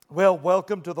Well,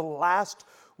 welcome to the last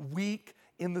week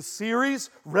in the series,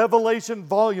 Revelation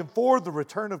Volume 4, The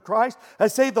Return of Christ. I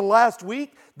say the last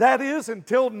week, that is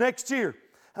until next year.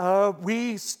 We're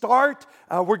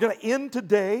going to end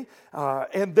today,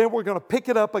 and then we're going to pick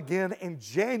it up again in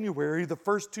January. The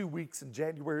first 2 weeks in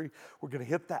January, we're going to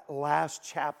hit that last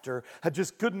chapter. I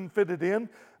just couldn't fit it in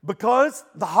because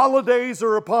the holidays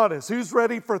are upon us. Who's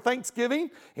ready for Thanksgiving?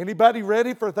 Anybody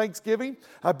ready for Thanksgiving?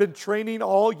 I've been training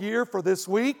all year for this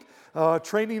week.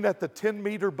 Training at the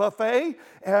 10-meter buffet,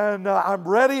 and I'm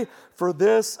ready for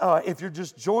this. If you're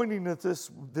just joining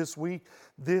us this week,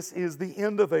 this is the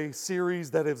end of a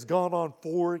series that has gone on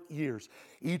 4 years.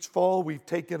 Each fall, we've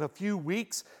taken a few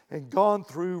weeks and gone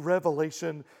through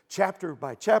Revelation chapter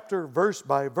by chapter, verse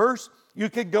by verse. You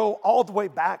can go all the way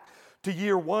back to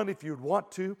year one if you'd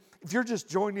want to. If you're just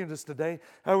joining us today,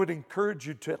 I would encourage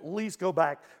you to at least go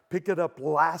back, pick it up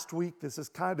last week. This is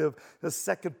kind of the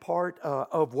second part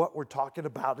of what we're talking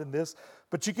about in this.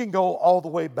 But you can go all the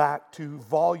way back to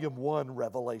Volume 1,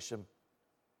 Revelation.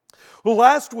 Well,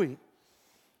 last week,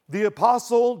 the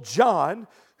Apostle John,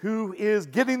 who is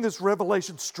getting this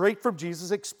revelation straight from Jesus,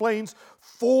 explains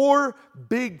 4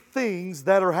 big things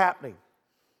that are happening.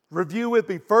 Review with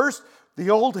me. First, the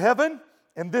old heaven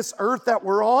and this earth that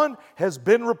we're on has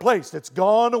been replaced. It's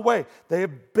gone away. They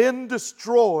have been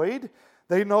destroyed.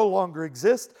 They no longer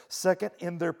exist. Second,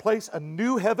 in their place, a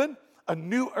new heaven, a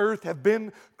new earth have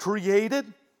been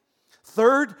created.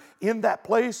 Third, in that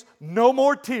place, no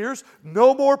more tears,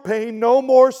 no more pain, no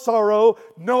more sorrow,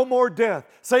 no more death.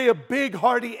 Say a big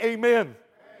hearty amen. Amen.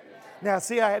 Now,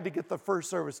 see, I had to get the first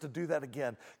service to do that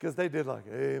again because they did like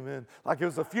amen, like it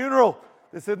was a funeral.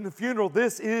 This isn't a funeral.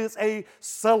 This is a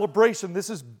celebration. This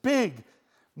is big.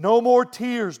 No more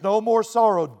tears, no more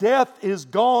sorrow. Death is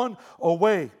gone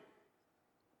away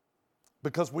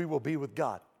because we will be with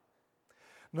God.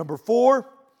 Number 4,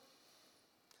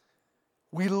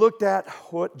 we looked at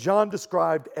what John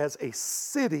described as a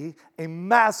city, a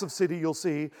massive city you'll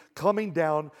see coming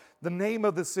down. The name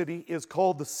of the city is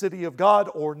called the City of God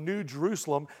or New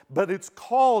Jerusalem, but it's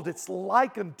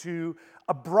likened to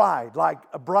a bride, like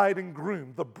a bride and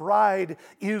groom. The bride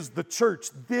is the church.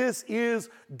 This is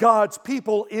God's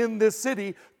people in this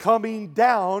city coming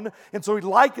down. And so he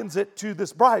likens it to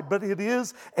this bride, but it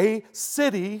is a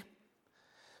city.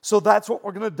 So that's what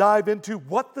we're going to dive into,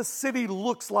 what the city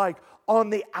looks like on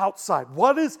the outside.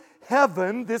 What is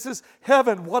heaven? This is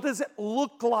heaven. What does it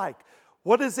look like?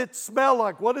 What does it smell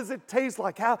like? What does it taste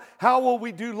like? How will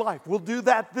we do life? We'll do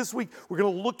that this week. We're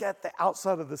going to look at the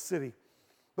outside of the city.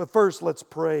 But first, let's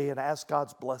pray and ask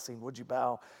God's blessing. Would you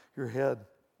bow your head?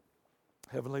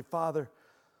 Heavenly Father,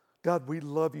 God, we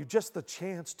love you. Just the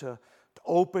chance to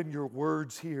open your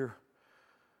words here.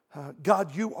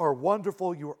 God, you are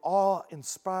wonderful. You are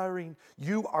awe-inspiring.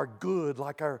 You are good,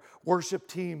 like our worship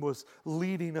team was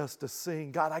leading us to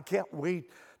sing. God, I can't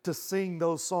wait to sing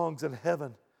those songs in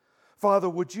heaven. Father,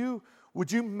 would you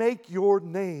make your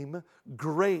name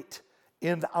great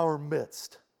in our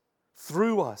midst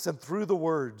through us and through the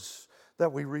words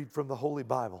that we read from the Holy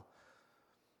Bible.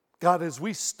 God, as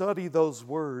we study those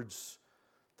words,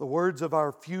 the words of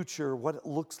our future, what it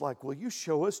looks like, will you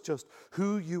show us just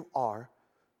who you are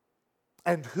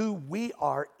and who we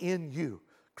are in you,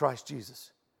 Christ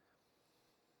Jesus?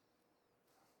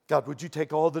 God, would you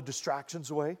take all the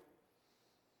distractions away?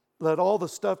 Let all the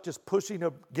stuff just pushing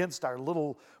against our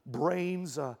little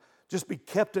brains just be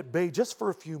kept at bay just for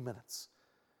a few minutes.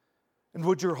 And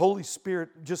would your Holy Spirit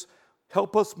just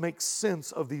help us make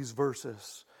sense of these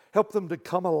verses? Help them to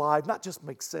come alive, not just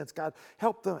make sense, God.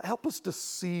 Help us to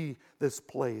see this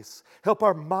place. Help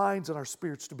our minds and our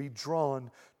spirits to be drawn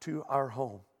to our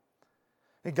home.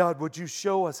 And God, would you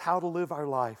show us how to live our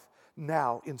life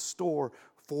now in store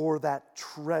for that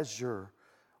treasure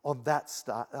on that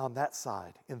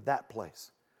side, in that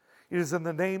place. It is in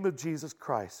the name of Jesus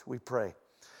Christ we pray.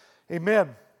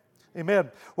 Amen.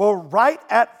 Amen. Well, right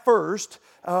at first,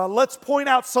 let's point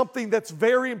out something that's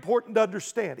very important to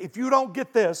understand. If you don't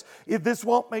get this, this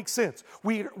won't make sense.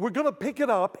 We're going to pick it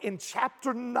up in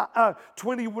chapter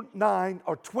 29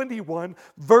 or 21,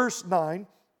 verse 9.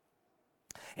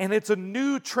 And it's a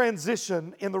new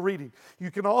transition in the reading.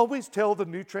 You can always tell the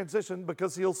new transition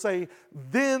because he'll say,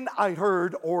 then I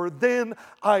heard, or then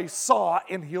I saw,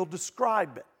 and he'll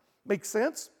describe it. Make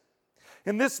sense?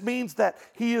 And this means that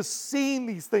he is seeing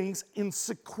these things in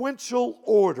sequential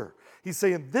order. He's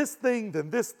saying this thing, then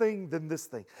this thing, then this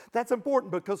thing. That's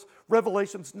important because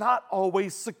Revelation's not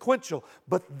always sequential,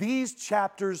 but these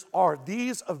chapters are,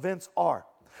 these events are.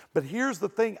 But here's the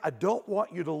thing I don't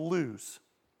want you to lose.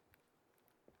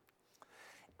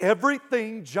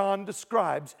 Everything John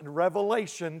describes in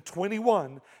Revelation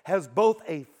 21 has both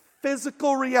a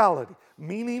physical reality,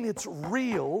 meaning it's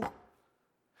real,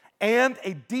 and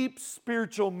a deep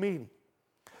spiritual meaning.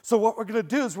 So what we're going to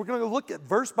do is we're going to look at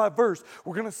verse by verse.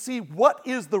 We're going to see what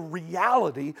is the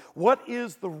reality, what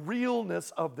is the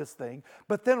realness of this thing,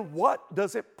 but then what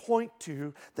does it point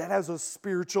to that has a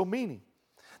spiritual meaning.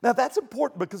 Now that's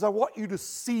important because I want you to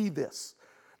see this,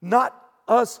 not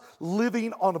us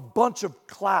living on a bunch of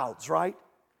clouds, right?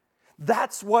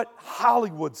 That's what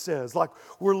Hollywood says. Like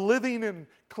we're living in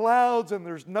clouds and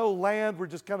there's no land. We're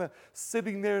just kind of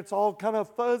sitting there. It's all kind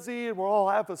of fuzzy and we're all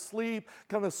half asleep,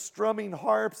 kind of strumming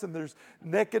harps, and there's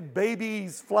naked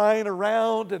babies flying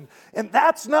around. And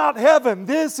that's not heaven.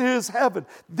 This is heaven.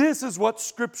 This is what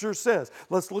Scripture says.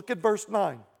 Let's look at verse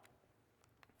 9.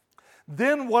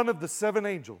 Then one of the 7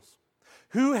 angels,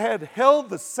 who had held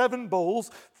the 7 bowls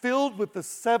filled with the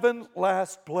 7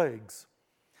 last plagues,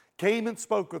 came and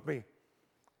spoke with me.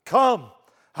 Come,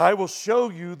 I will show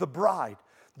you the bride,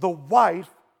 the wife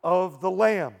of the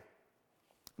Lamb.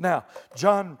 Now,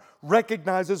 John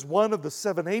recognizes one of the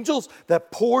 7 angels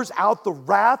that pours out the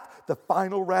wrath, the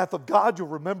final wrath of God. You'll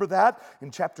remember that in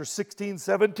chapter 16,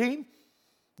 17.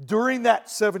 During that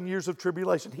 7 years of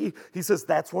tribulation, he says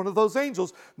that's one of those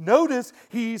angels. Notice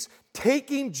he's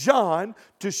taking John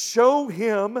to show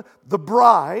him the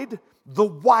bride, the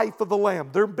wife of the Lamb.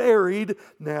 They're married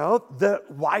now. The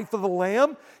wife of the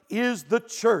Lamb is the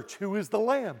church. Who is the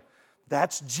Lamb?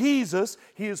 That's Jesus.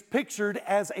 He is pictured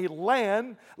as a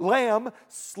lamb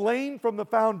slain from the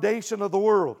foundation of the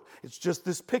world. It's just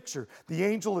this picture. The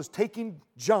angel is taking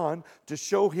John to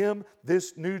show him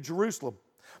this new Jerusalem.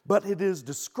 But it is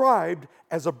described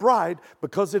as a bride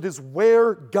because it is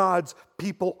where God's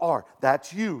people are.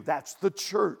 That's you. That's the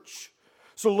church.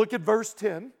 So look at verse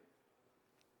 10.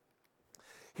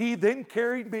 He then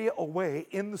carried me away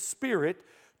in the Spirit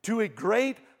to a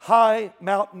great high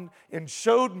mountain and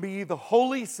showed me the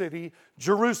holy city,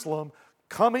 Jerusalem,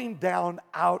 coming down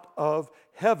out of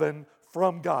heaven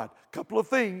from God. Couple of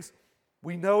things.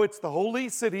 We know it's the holy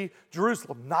city,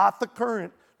 Jerusalem, not the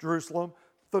current Jerusalem,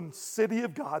 the city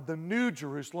of God, the new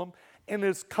Jerusalem, and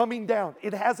is coming down.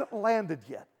 It hasn't landed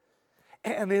yet.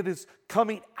 And it is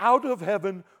coming out of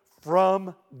heaven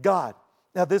from God.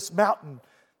 Now this mountain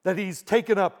that he's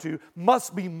taken up to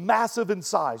must be massive in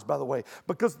size, by the way,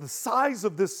 because the size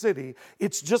of this city,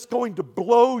 it's just going to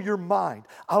blow your mind.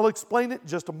 I'll explain it in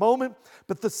just a moment,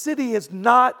 but the city has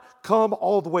not come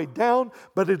all the way down,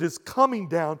 but it is coming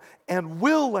down and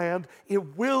will land.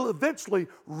 It will eventually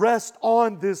rest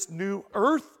on this new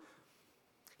earth.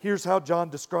 Here's how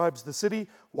John describes the city.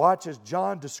 Watch as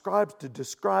John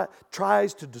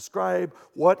tries to describe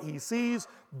what he sees,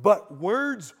 but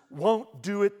words won't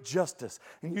do it justice.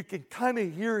 And you can kind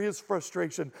of hear his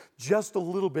frustration just a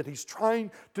little bit. He's trying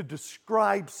to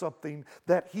describe something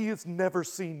that he has never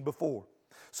seen before.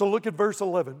 So look at verse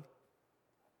 11.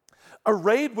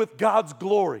 Arrayed with God's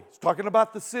glory, he's talking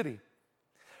about the city.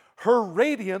 Her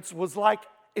radiance was like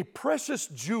a precious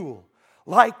jewel,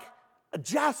 like a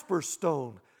jasper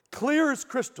stone, clear as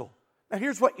crystal. Now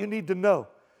here's what you need to know.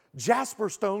 Jasper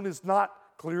stone is not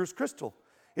clear as crystal.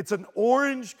 It's an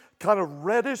orange, kind of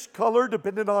reddish color,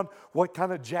 depending on what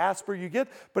kind of jasper you get.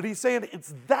 But he's saying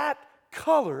it's that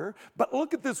color, but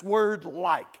look at this word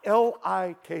like,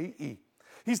 L-I-K-E.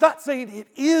 He's not saying it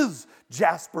is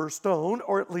jasper stone,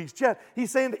 or at least yet.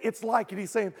 He's saying it's like it.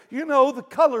 He's saying, you know, the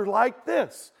color like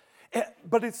this.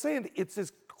 But it's saying it's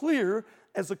as clear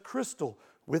as a crystal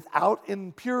without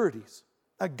impurities.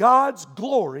 Now, God's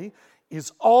glory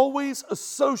is always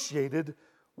associated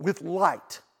with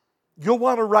light. You'll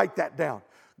want to write that down.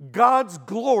 God's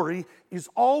glory is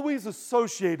always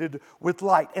associated with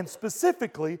light, and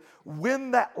specifically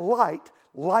when that light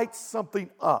lights something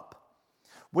up.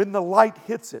 When the light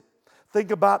hits it.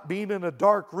 Think about being in a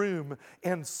dark room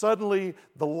and suddenly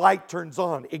the light turns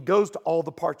on. It goes to all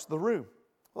the parts of the room.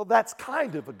 Well, that's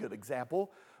kind of a good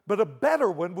example. But a better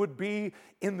one would be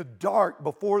in the dark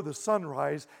before the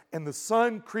sunrise, and the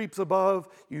sun creeps above,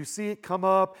 you see it come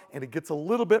up, and it gets a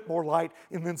little bit more light,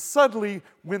 and then suddenly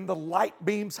when the light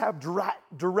beams have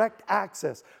direct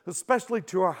access, especially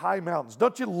to our high mountains.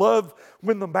 Don't you love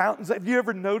when the mountains, have you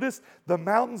ever noticed the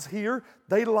mountains here,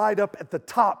 they light up at the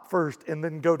top first and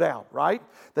then go down, right?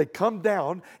 They come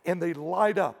down and they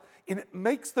light up, and it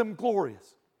makes them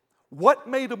glorious. What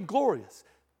made them glorious?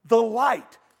 The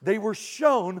light. They were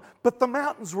shown, but the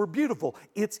mountains were beautiful.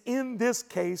 It's in this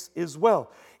case as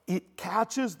well. It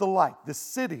catches the light. The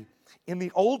city in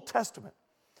the Old Testament,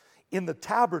 in the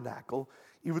tabernacle,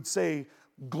 you would say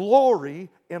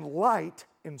glory and light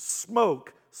and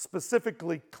smoke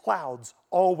specifically clouds,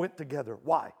 all went together.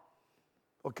 Why?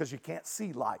 Well, because you can't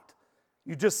see light.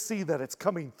 You just see that it's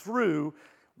coming through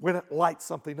when it lights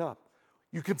something up.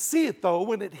 You can see it, though,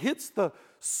 when it hits the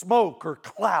smoke or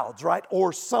clouds, right?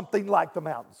 Or something like the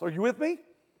mountains. Are you with me?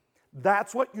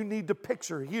 That's what you need to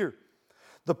picture here.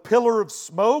 The pillar of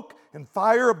smoke and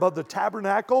fire above the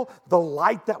tabernacle, the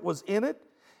light that was in it,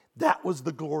 that was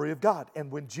the glory of God.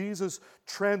 And when Jesus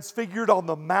transfigured on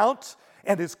the mount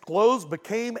and his clothes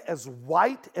became as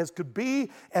white as could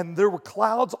be, and there were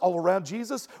clouds all around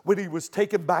Jesus when he was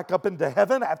taken back up into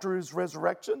heaven after his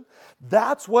resurrection,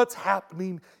 that's what's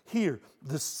happening here.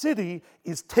 The city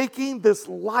is taking this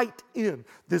light in,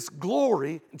 this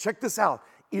glory, and check this out.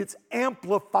 It's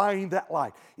amplifying that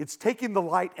light. It's taking the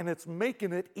light and it's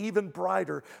making it even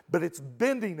brighter, but it's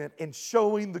bending it and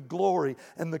showing the glory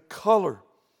and the color.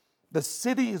 The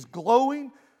city is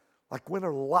glowing like when a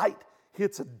light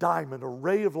hits a diamond, a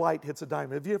ray of light hits a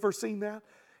diamond. Have you ever seen that?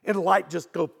 And light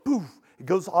just goes poof. It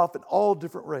goes off in all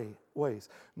different ways.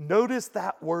 Notice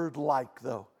that word like,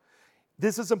 though.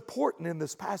 This is important in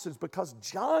this passage because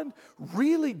John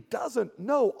really doesn't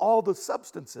know all the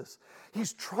substances.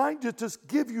 He's trying to just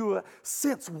give you a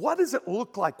sense. What does it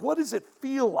look like? What does it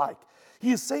feel like?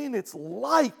 He is saying it's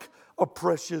like a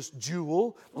precious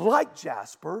jewel, like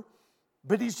jasper,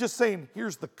 but he's just saying,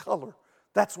 here's the color.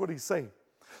 That's what he's saying.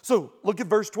 So look at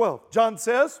verse 12. John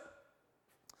says,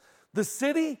 the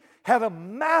city had a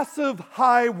massive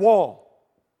high wall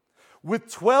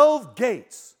with 12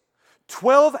 gates.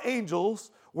 12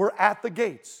 angels were at the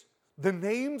gates. The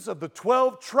names of the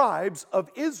 12 tribes of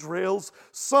Israel's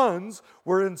sons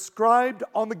were inscribed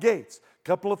on the gates. A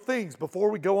couple of things before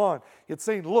we go on. It's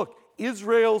saying, look,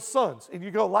 Israel's sons. And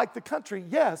you go, like the country?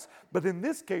 Yes. But in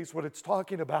this case, what it's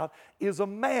talking about is a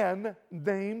man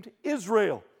named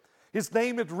Israel. His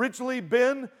name had originally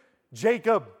been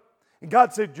Jacob. And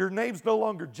God said, your name's no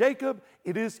longer Jacob,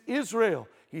 it is Israel.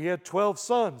 He had 12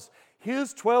 sons.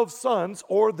 His 12 sons,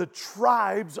 or the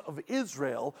tribes of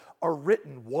Israel, are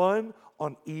written one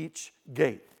on each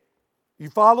gate. You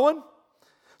following?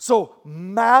 So,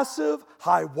 massive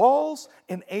high walls,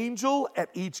 an angel at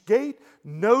each gate.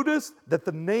 Notice that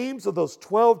the names of those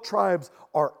 12 tribes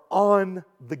are on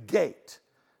the gate.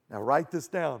 Now, write this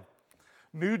down.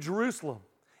 New Jerusalem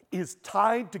is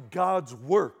tied to God's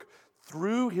work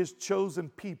through his chosen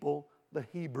people, the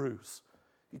Hebrews.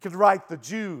 You could write the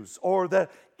Jews or the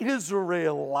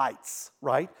Israelites,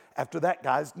 right, after that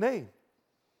guy's name.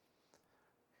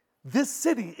 This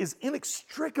city is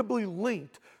inextricably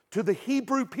linked to the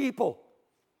Hebrew people.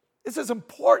 This is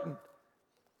important.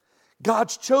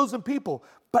 God's chosen people.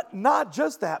 But not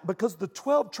just that, because the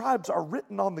 12 tribes are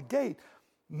written on the gate,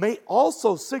 may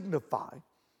also signify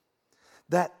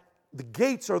that the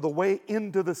gates are the way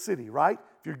into the city, right?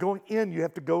 If you're going in, you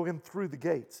have to go in through the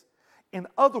gates. In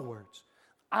other words,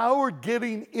 our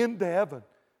getting into heaven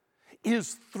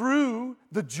is through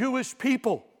the Jewish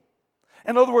people.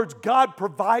 In other words, God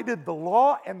provided the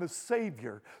law and the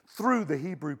Savior through the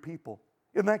Hebrew people.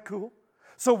 Isn't that cool?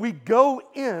 So we go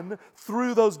in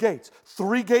through those gates.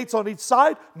 3 gates on each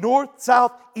side, north,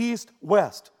 south, east,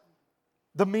 west.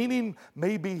 The meaning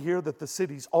may be here that the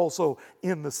city's also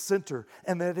in the center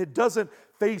and that it doesn't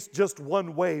face just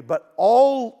one way, but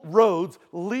all roads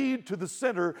lead to the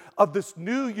center of this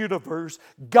new universe,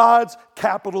 God's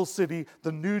capital city,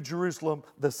 the New Jerusalem,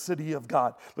 the city of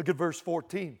God. Look at verse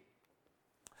 14.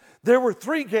 There were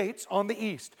 3 gates on the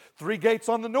east, 3 gates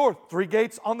on the north, 3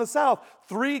 gates on the south,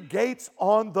 3 gates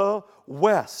on the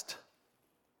west.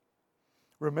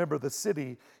 Remember, the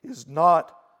city is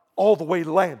not all the way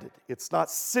landed. It's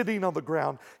not sitting on the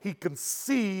ground. He can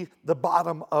see the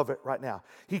bottom of it right now.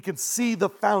 He can see the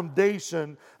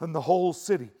foundation and the whole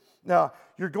city. Now,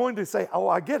 you're going to say, oh,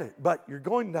 I get it, but you're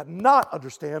going to not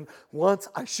understand once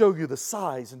I show you the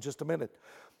size in just a minute.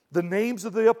 The names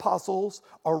of the apostles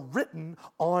are written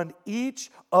on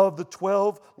each of the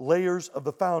 12 layers of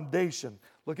the foundation.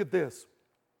 Look at this.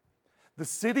 The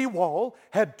city wall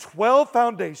had 12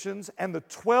 foundations, and the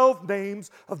 12 names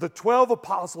of the 12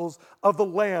 apostles of the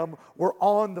Lamb were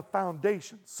on the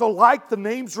foundation. So like the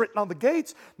names written on the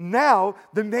gates, now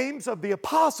the names of the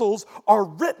apostles are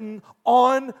written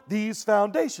on these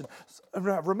foundations.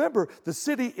 Remember, the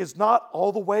city is not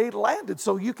all the way landed,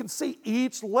 so you can see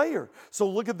each layer. So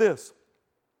look at this.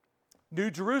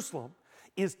 New Jerusalem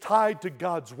is tied to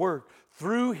God's work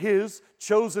through his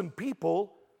chosen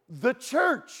people, the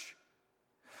church.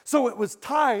 So it was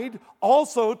tied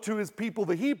also to his people,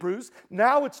 the Hebrews.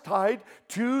 Now it's tied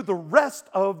to the rest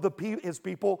of his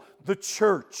people, the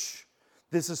church.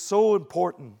 This is so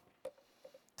important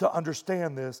to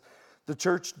understand this. The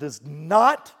church does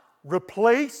not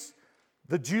replace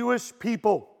the Jewish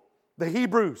people, the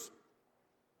Hebrews.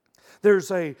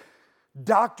 There's a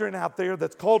doctrine out there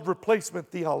that's called replacement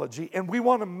theology, and we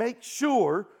want to make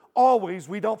sure always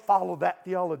we don't follow that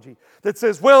theology that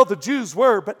says, well, the Jews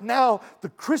were, but now the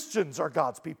Christians are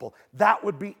God's people. That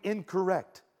would be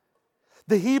incorrect.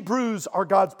 The Hebrews are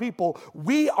God's people.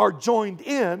 We are joined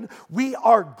in. We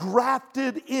are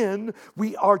grafted in.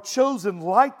 We are chosen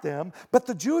like them. But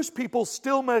the Jewish people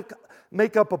still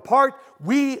make up a part.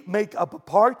 We make up a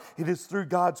part. It is through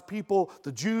God's people,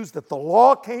 the Jews, that the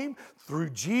law came. Through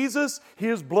Jesus,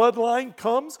 His bloodline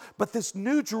comes. But this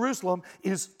new Jerusalem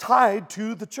is tied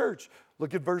to the church.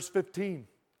 Look at verse 15.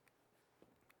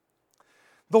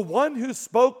 The one who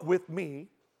spoke with me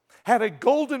had a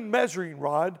golden measuring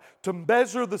rod to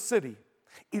measure the city,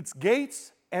 its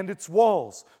gates and its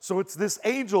walls. So it's this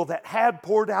angel that had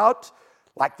poured out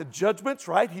like the judgments,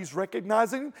 right? He's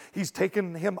recognizing, he's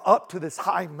taken him up to this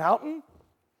high mountain.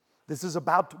 This is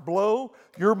about to blow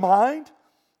your mind,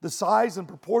 the size and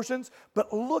proportions.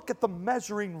 But look at the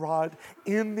measuring rod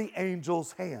in the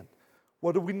angel's hand.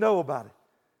 What do we know about it?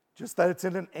 Just that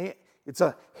it's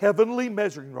a heavenly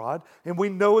measuring rod, and we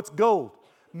know it's gold.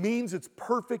 Means it's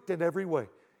perfect in every way.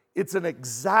 It's an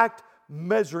exact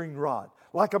measuring rod,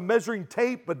 like a measuring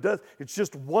tape, but it's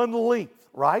just one length,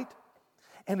 right?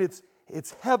 And it's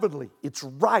heavenly, it's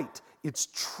right, it's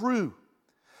true.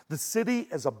 The city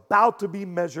is about to be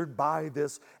measured by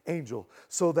this angel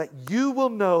so that you will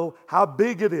know how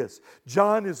big it is.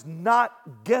 John is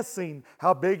not guessing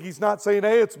how big. He's not saying,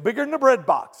 hey, it's bigger than a bread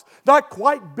box. Not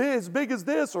quite as big as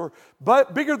this,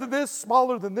 but bigger than this,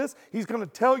 smaller than this. He's going to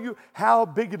tell you how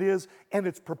big it is and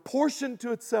its proportion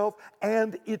to itself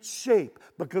and its shape,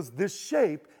 because this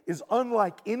shape is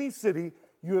unlike any city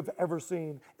you have ever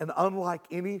seen and unlike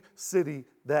any city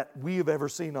that we have ever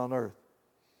seen on earth.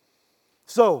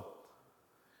 So,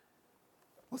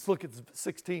 let's look at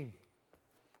 16.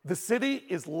 The city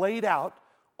is laid out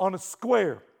on a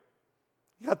square.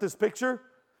 You got this picture?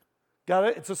 Got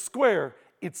it? It's a square.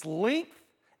 Its length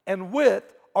and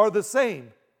width are the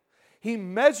same. He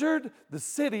measured the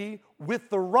city with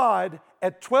the rod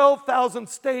at 12,000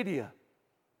 stadia.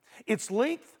 Its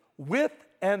length, width,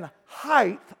 and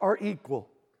height are equal.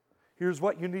 Here's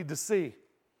what you need to see.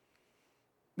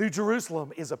 New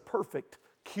Jerusalem is a perfect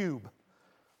cube.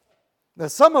 Now,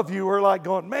 some of you are like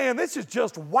going, man, this is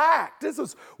just whack. This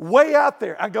is way out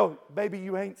there. I go, baby,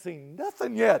 you ain't seen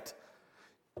nothing yet.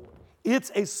 It's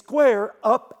a square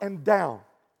up and down.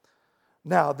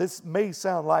 Now, this may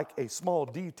sound like a small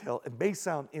detail. It may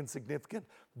sound insignificant,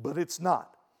 but it's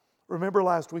not. Remember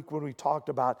last week when we talked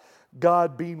about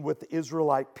God being with the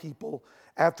Israelite people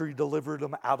after He delivered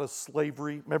them out of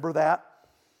slavery? Remember that?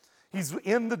 He's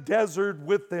in the desert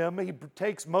with them. He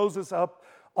takes Moses up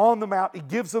on the mountain. He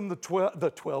gives them the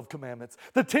 12 commandments,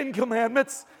 the 10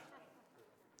 commandments,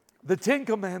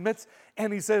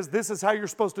 and He says, this is how you're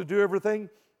supposed to do everything.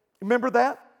 Remember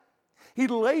that? He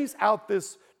lays out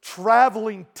this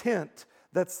traveling tent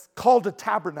that's called a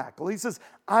tabernacle. He says,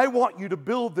 I want you to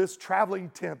build this traveling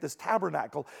tent, this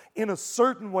tabernacle, in a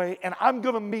certain way, and I'm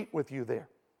going to meet with you there.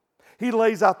 He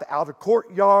lays out the outer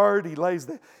courtyard, He lays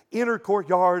the inner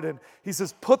courtyard, and He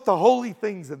says, put the holy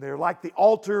things in there, like the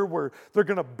altar where they're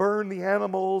going to burn the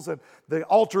animals, and the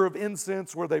altar of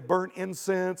incense where they burn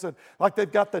incense, and like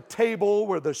they've got the table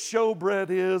where the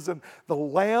showbread is, and the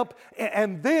lamp,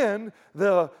 and then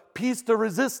the piece de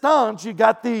resistance, you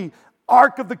got the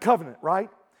Ark of the Covenant, right?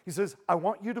 He says, I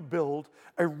want you to build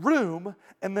a room,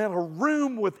 and then a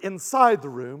room with inside the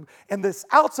room, and this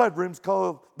outside room is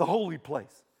called the holy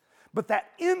place. But that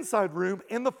inside room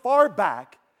in the far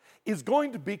back is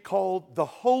going to be called the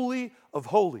Holy of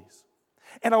Holies.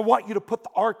 And I want you to put the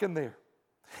ark in there.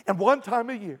 And one time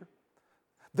a year,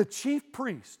 the chief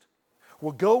priest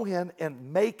will go in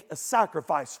and make a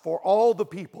sacrifice for all the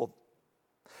people.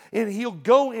 And he'll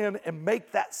go in and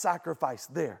make that sacrifice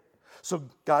there. So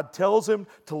God tells him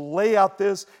to lay out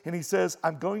this, and He says,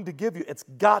 I'm going to give you, it's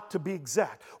got to be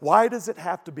exact. Why does it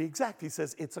have to be exact? He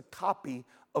says, it's a copy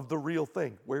of the real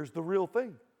thing. Where's the real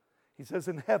thing? He says,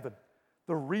 in heaven.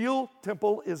 The real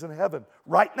temple is in heaven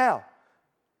right now.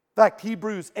 In fact,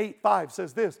 Hebrews 8:5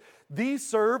 says this, these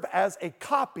serve as a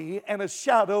copy and a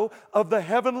shadow of the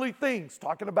heavenly things,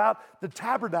 talking about the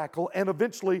tabernacle and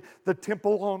eventually the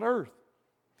temple on earth.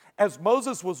 As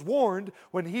Moses was warned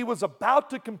when he was about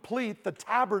to complete the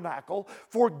tabernacle,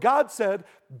 for God said,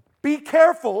 be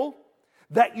careful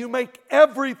that you make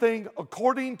everything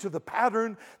according to the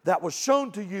pattern that was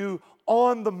shown to you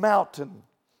on the mountain.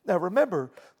 Now remember,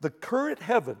 the current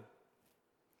heaven,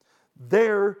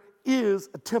 there is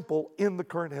a temple in the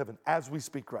current heaven as we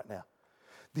speak right now.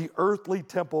 The earthly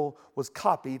temple was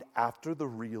copied after the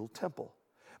real temple.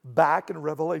 Back in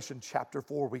Revelation chapter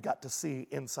 4, we got to see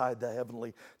inside the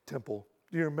heavenly temple.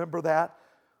 Do you remember that?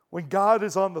 When God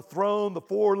is on the throne, the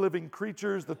 4 living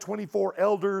creatures, the 24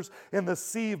 elders, and the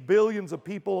sea of billions of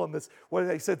people, and this, what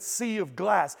they said, sea of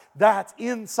glass, that's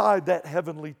inside that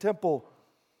heavenly temple.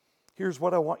 Here's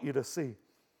what I want you to see.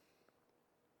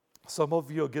 Some of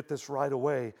you will get this right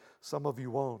away, some of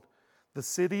you won't. The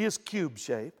city is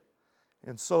cube-shaped,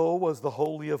 and so was the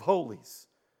Holy of Holies,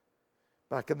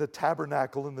 back in the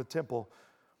tabernacle in the temple.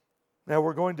 Now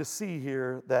we're going to see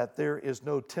here that there is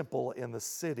no temple in the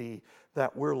city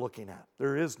that we're looking at.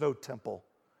 There is no temple.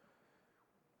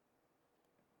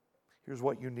 Here's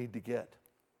what you need to get.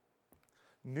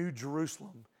 New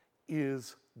Jerusalem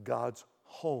is God's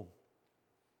home.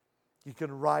 You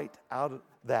can write out of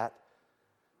that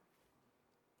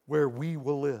where we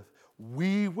will live.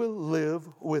 We will live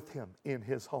with Him in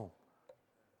His home.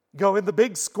 Go in the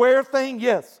big square thing?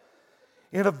 Yes.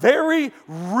 In a very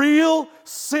real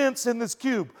sense in this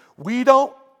cube, we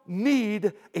don't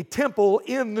need a temple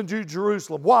in the New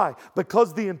Jerusalem. Why?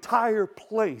 Because the entire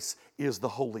place is the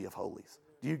Holy of Holies.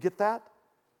 Do you get that?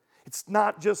 It's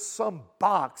not just some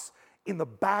box in the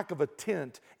back of a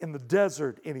tent in the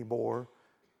desert anymore.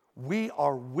 We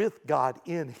are with God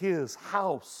in His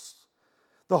house.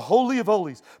 The Holy of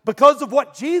Holies. Because of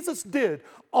what Jesus did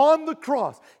on the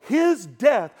cross, His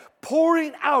death,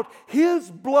 pouring out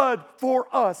His blood for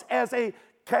us as a,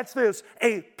 catch this,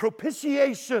 a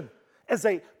propitiation, as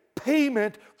a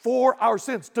payment for our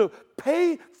sins. To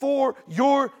pay for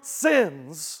your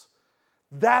sins,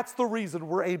 that's the reason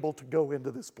we're able to go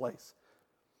into this place.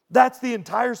 That's the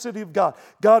entire city of God.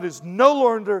 God is no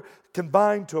longer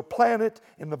confined to a planet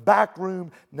in the back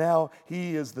room. Now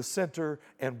He is the center,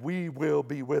 and we will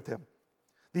be with Him.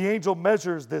 The angel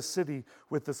measures this city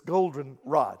with this golden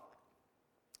rod.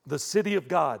 The city of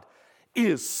God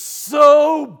is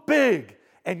so big.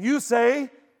 And you say,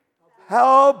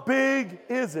 how big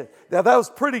is it? Now that was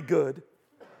pretty good.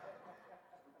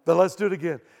 But let's do it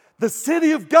again. The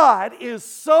city of God is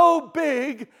so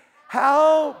big.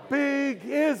 How big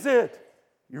is it?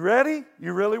 You ready?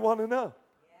 You really want to know?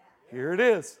 Here it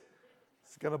is.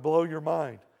 It's going to blow your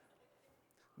mind.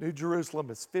 New Jerusalem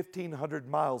is 1,500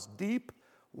 miles deep,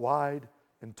 wide,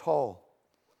 and tall.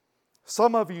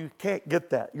 Some of you can't get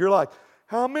that. You're like,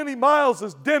 how many miles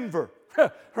is Denver?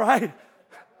 Right?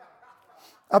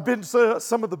 I've been to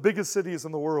some of the biggest cities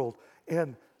in the world.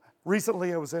 And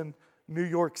recently I was in New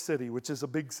York City, which is a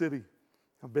big city.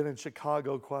 I've been in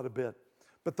Chicago quite a bit.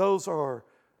 But those are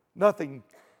nothing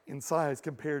in size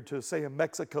compared to, say, a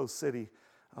Mexico City.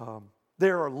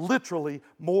 There are literally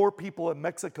more people in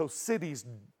Mexico cities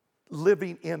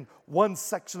living in one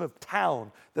section of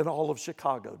town than all of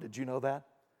Chicago. Did you know that?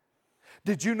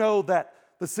 Did you know that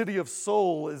the city of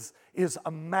Seoul is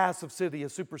a massive city, a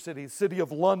super city, city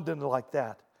of London like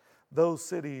that? Those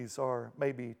cities are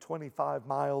maybe 25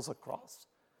 miles across.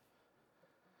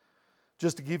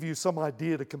 Just to give you some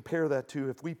idea to compare that to,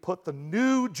 if we put the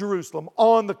New Jerusalem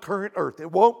on the current earth,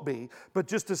 it won't be, but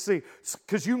just to see,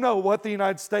 because you know what the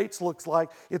United States looks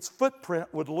like, its footprint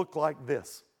would look like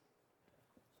this.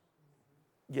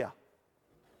 Yeah.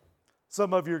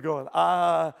 Some of you are going,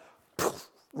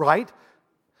 right?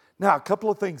 Now, a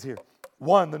couple of things here.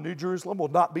 One, the New Jerusalem will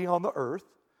not be on the earth.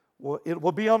 Well, it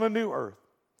will be on a new earth.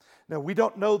 Now, we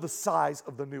don't know the size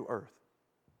of the new earth.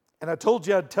 And I told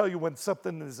you I'd tell you when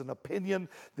something is an opinion.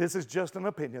 This is just an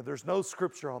opinion. There's no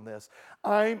scripture on this.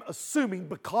 I'm assuming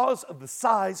because of the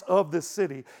size of this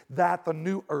city that the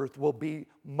new earth will be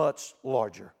much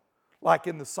larger. Like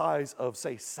in the size of,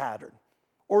 say, Saturn.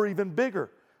 Or even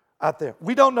bigger out there.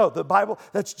 We don't know. The Bible,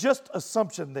 that's just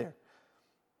assumption there.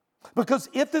 Because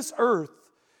if this earth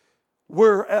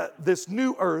were, this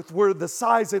new earth were the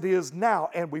size it is now,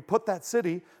 and we put that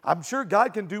city, I'm sure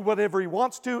God can do whatever He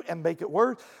wants to and make it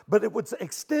work, but it would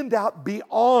extend out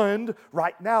beyond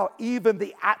right now, even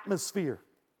the atmosphere.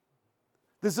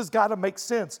 This has got to make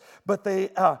sense. But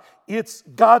it's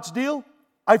God's deal.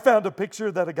 I found a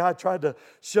picture that a guy tried to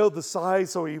show the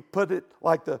size, so he put it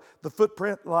like the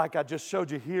footprint like I just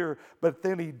showed you here, but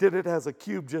then he did it as a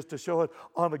cube just to show it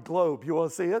on a globe. You want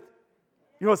to see it?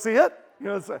 You want to see it? You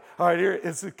know, all right, here,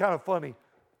 it's kind of funny.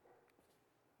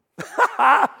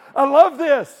 I love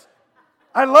this.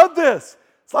 I love this.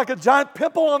 It's like a giant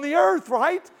pimple on the earth,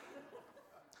 right?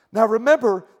 Now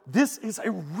remember, this is a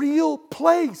real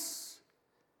place.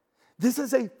 This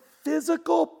is a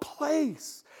physical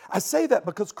place. I say that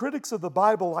because critics of the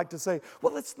Bible like to say,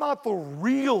 well, it's not the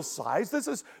real size. This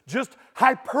is just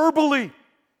hyperbole.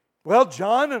 Well,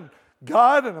 John and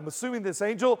God, and I'm assuming this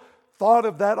angel, thought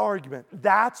of that argument.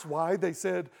 That's why they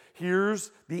said, here's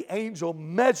the angel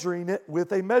measuring it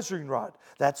with a measuring rod.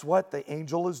 That's what the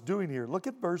angel is doing here. Look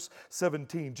at verse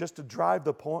 17, just to drive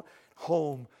the point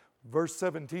home. Verse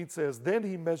 17 says, then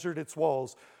he measured its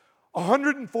walls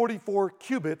 144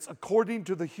 cubits according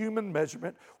to the human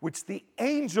measurement which the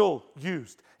angel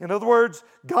used. In other words,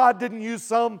 God didn't use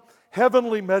some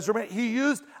heavenly measurement. He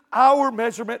used our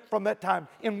measurement from that time,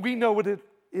 and we know what it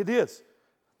is.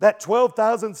 That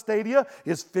 12,000 stadia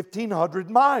is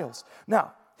 1,500 miles.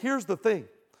 Now, here's the thing.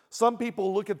 Some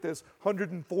people look at this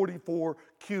 144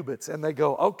 cubits and they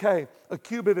go, okay, a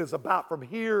cubit is about from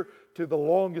here to the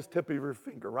longest tip of your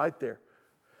finger, right there.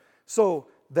 So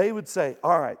they would say,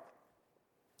 all right,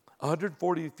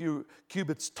 140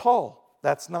 cubits tall.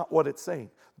 That's not what it's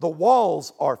saying. The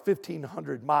walls are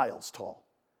 1,500 miles tall.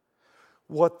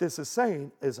 What this is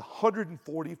saying is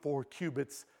 144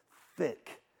 cubits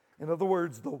thick. In other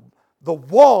words, the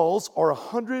walls are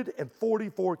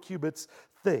 144 cubits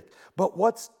thick. But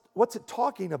what's it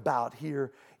talking about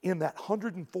here in that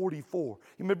 144? You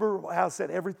remember how I said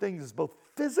everything is both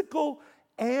physical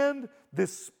and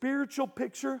this spiritual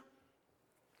picture?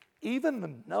 Even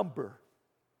the number,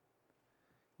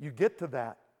 you get to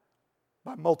that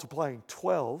by multiplying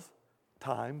 12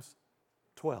 times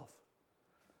 12.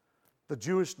 The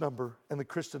Jewish number and the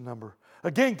Christian number.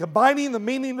 Again, combining the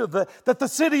meaning of that the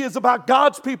city is about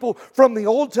God's people from the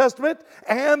Old Testament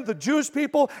and the Jewish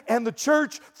people and the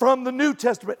church from the New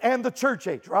Testament and the church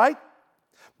age, right?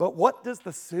 But what does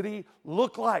the city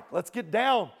look like? Let's get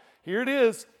down. Here it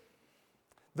is.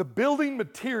 The building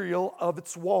material of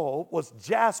its wall was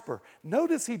jasper.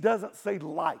 Notice he doesn't say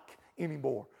like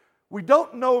anymore. We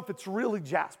don't know if it's really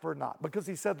jasper or not because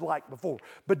he said like before.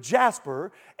 But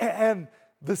jasper, and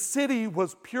the city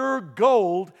was pure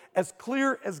gold, as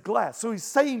clear as glass. So he's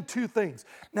saying two things.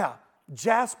 Now,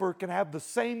 jasper can have the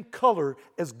same color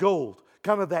as gold,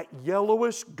 kind of that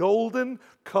yellowish golden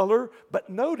color.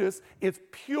 But notice it's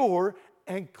pure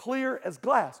and clear as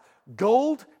glass.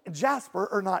 Gold and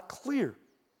jasper are not clear.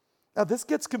 Now, this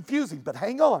gets confusing, but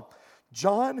hang on.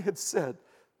 John had said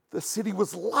the city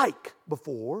was like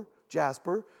before,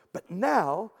 jasper, but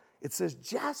now it says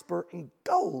jasper and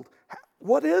gold.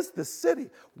 What is this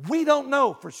city? We don't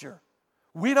know for sure.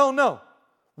 We don't know.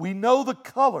 We know the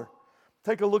color.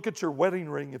 Take a look at your wedding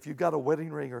ring if you've got a wedding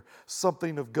ring or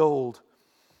something of gold.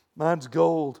 Mine's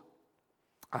gold.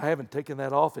 I haven't taken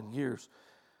that off in years.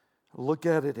 Look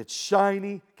at it. It's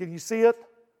shiny. Can you see it?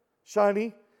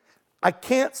 Shiny. I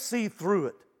can't see through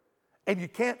it. And you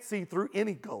can't see through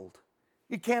any gold.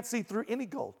 You can't see through any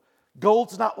gold.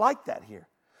 Gold's not like that here.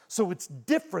 So it's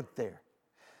different there.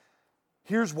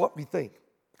 Here's what we think.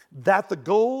 That the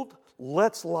gold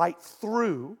lets light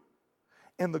through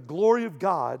and the glory of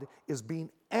God is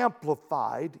being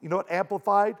amplified. You know what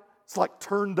amplified? It's like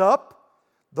turned up.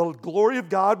 The glory of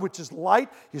God, which is light,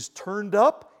 is turned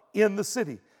up in the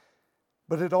city.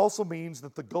 But it also means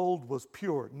that the gold was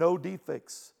pure, no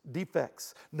defects,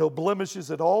 no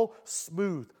blemishes at all,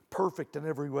 smooth, perfect in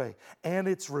every way. And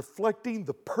it's reflecting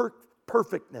the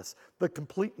perfectness, the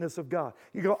completeness of God.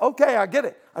 You go, okay, I get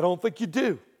it. I don't think you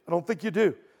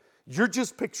do. You're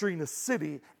just picturing a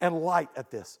city and light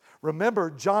at this.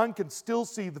 Remember, John can still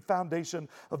see the foundation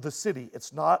of the city.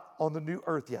 It's not on the new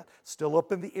earth yet. It's still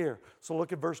up in the air. So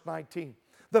look at verse 19.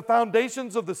 The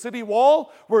foundations of the city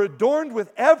wall were adorned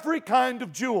with every kind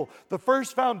of jewel. The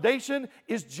first foundation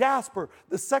is jasper,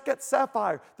 the second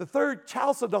sapphire, the third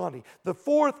chalcedony, the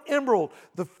fourth emerald,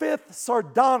 the fifth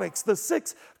sardonyx, the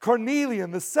sixth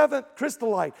carnelian, the seventh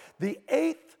chrysolite, the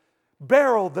eighth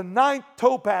beryl, the ninth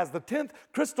topaz, the 10th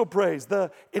chrysoprase, the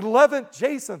 11th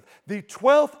jacinth, the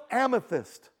 12th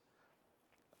amethyst.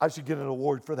 I should get an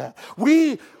award for that.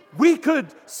 We could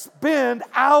spend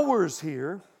hours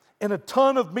here and a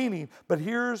ton of meaning, but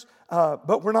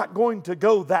we're not going to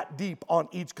go that deep on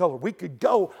each color. We could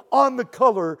go on the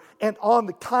color and on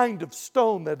the kind of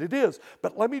stone that it is.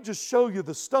 But let me just show you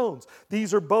the stones.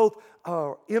 These are both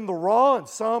in the raw, and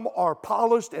some are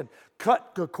polished and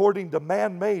cut according to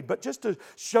man-made. But just to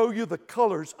show you the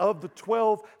colors of the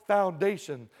 12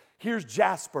 foundation, here's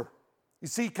jasper. You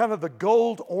see kind of the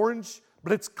gold orange,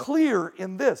 but it's clear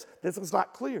in this. This is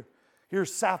not clear.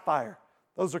 Here's sapphire.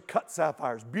 Those are cut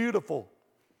sapphires. Beautiful.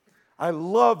 I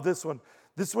love this one.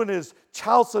 This one is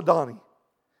chalcedony.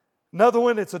 Another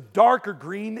one, it's a darker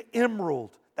green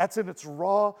emerald. That's in its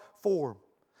raw form.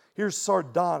 Here's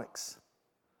sardonyx.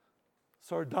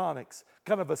 Sardonyx.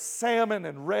 Kind of a salmon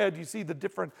and red. You see the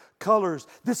different colors.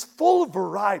 This full of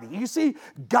variety. You see,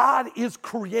 God is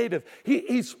creative.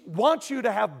 He wants you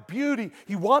to have beauty.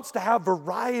 He wants to have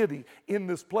variety in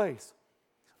this place.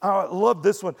 I love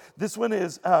this one. This one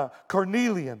is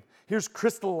carnelian. Here's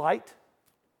crystallite.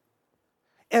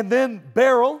 And then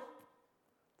beryl.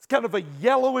 It's kind of a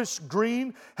yellowish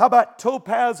green. How about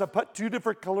topaz? I put two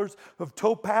different colors of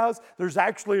topaz. There's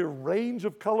actually a range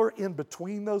of color in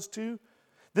between those two.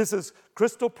 This is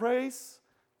chrysoprase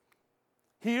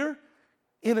here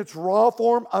in its raw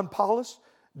form, unpolished.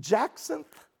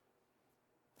 Jacinth.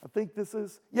 I think this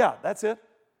is, yeah, that's it.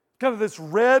 Kind of this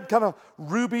red, kind of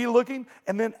ruby looking.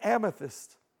 And then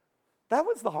amethyst. That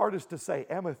was the hardest to say,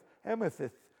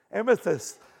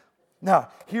 amethyst. Now,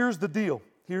 here's the deal.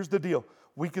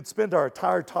 We could spend our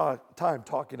entire time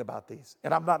talking about these,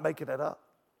 and I'm not making it up.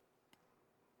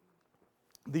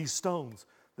 These stones,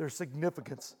 their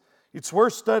significance. It's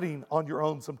worth studying on your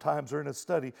own sometimes or in a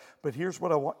study, but here's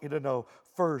what I want you to know.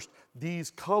 First,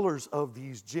 these colors of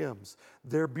these gems,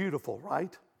 they're beautiful,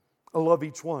 right? I love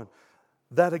each one.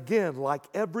 That again, like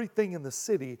everything in the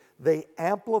city, they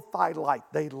amplify light.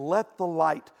 They let the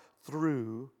light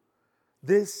through.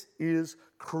 This is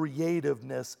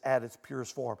creativeness at its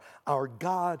purest form. Our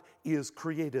God is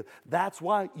creative. That's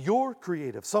why you're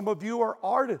creative. Some of you are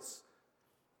artists.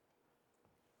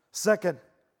 Second,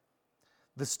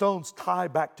 the stones tie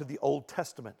back to the Old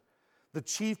Testament. The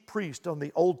chief priest on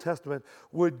the Old Testament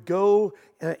would go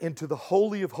into the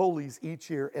Holy of Holies each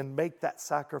year and make that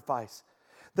sacrifice.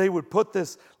 They would put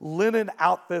this linen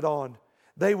outfit on.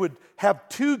 They would have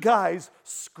two guys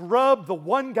scrub the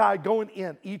one guy going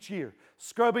in each year,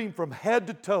 scrubbing from head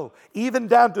to toe, even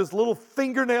down to his little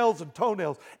fingernails and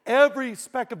toenails, every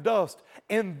speck of dust.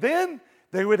 And then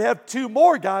they would have two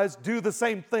more guys do the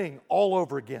same thing all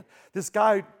over again. This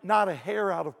guy, not a hair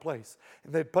out of place.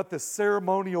 And they'd put this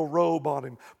ceremonial robe on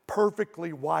him,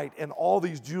 perfectly white, and all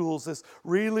these jewels, this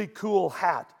really cool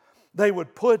hat. They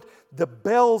would put the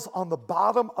bells on the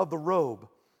bottom of the robe.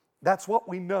 That's what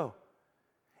we know.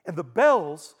 And the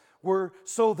bells were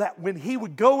so that when he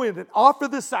would go in and offer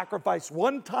the sacrifice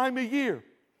one time a year,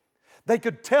 they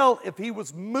could tell if he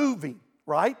was moving,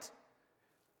 right?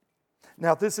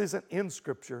 Now, this isn't in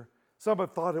Scripture. Some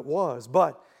have thought it was,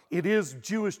 but it is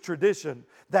Jewish tradition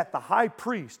that the high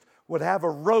priest would have a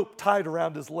rope tied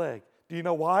around his leg. Do you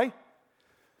know why?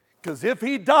 Because if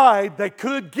he died, they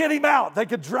could get him out. They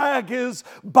could drag his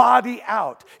body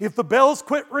out. If the bells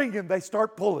quit ringing, they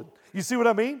start pulling. You see what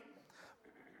I mean?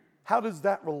 How does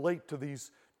that relate to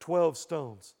these 12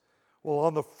 stones? Well,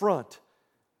 on the front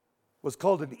was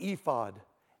called an ephod,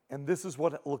 and this is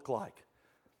what it looked like.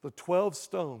 The 12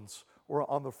 stones were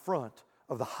on the front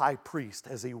of the high priest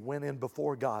as he went in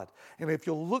before God. And if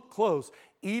you'll look close,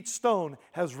 each stone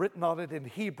has written on it in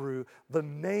Hebrew the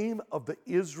name of the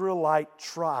Israelite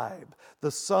tribe,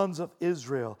 the sons of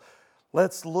Israel.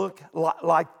 Let's look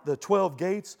like the 12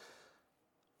 gates,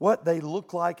 what they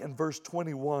look like in verse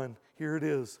 21. Here it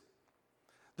is.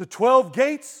 The 12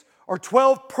 gates are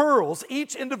 12 pearls.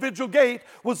 Each individual gate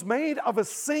was made of a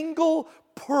single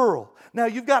pearl. Now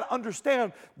you've got to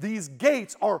understand these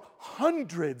gates are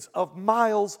hundreds of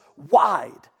miles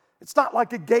wide. It's not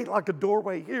like a gate like a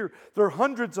doorway here. They're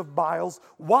hundreds of miles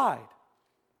wide.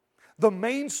 The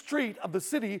main street of the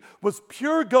city was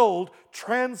pure gold,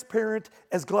 transparent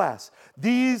as glass.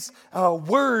 These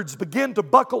words begin to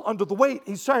buckle under the weight.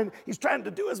 He's trying to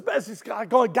do his best. He's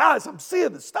going, guys, I'm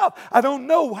seeing this stuff. I don't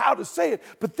know how to say it,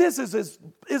 but this is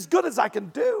as good as I can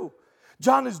do.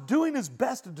 John is doing his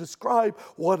best to describe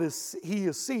what he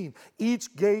has seen.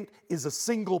 Each gate is a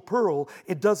single pearl.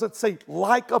 It doesn't say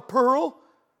like a pearl,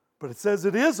 but it says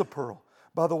it is a pearl.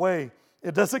 By the way,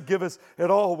 it doesn't give us at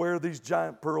all where these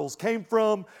giant pearls came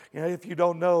from. You know, if you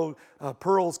don't know,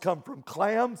 pearls come from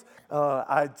clams.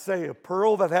 I'd say a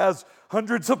pearl that has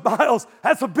hundreds of miles,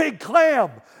 that's a big clam.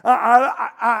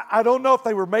 I don't know if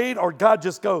they were made or God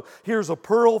just go, here's a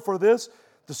pearl for this.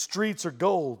 The streets are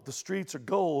gold. The streets are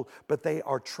gold, but they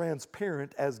are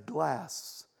transparent as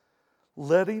glass.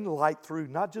 Letting light through,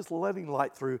 not just letting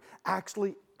light through,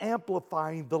 actually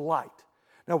amplifying the light.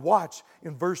 Now watch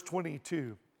in verse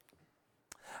 22.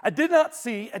 I did not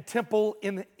see a temple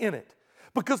in it,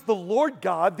 because the Lord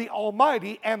God, the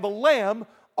Almighty, and the Lamb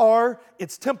are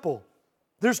its temple.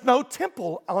 There's no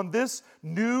temple on this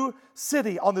new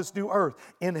city, on this new earth.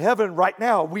 In heaven right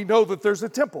now, we know that there's a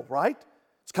temple, right?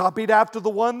 It's copied after the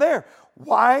one there.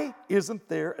 Why isn't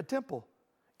there a temple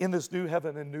in this new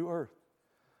heaven and new earth?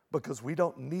 Because we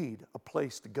don't need a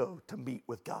place to go to meet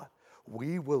with God.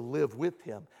 We will live with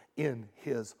Him in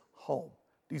His home.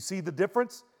 Do you see the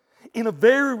difference? In a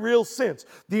very real sense,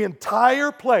 the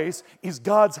entire place is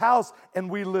God's house and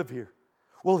we live here.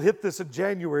 We'll hit this in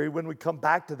January when we come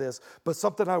back to this, but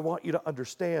something I want you to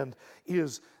understand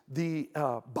is the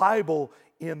Bible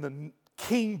in the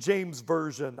King James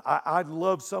Version. I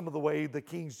love some of the way the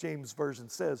King James Version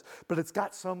says, but it's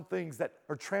got some things that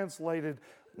are translated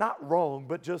not wrong,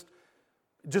 but just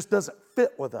doesn't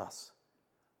fit with us.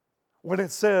 When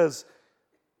it says,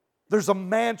 there's a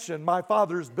mansion, my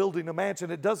Father is building a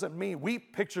mansion, it doesn't mean we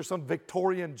picture some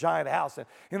Victorian giant house and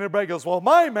everybody goes, well,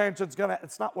 my mansion's gonna,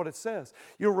 it's not what it says.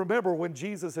 You'll remember when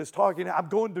Jesus is talking, I'm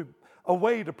going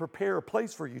away to prepare a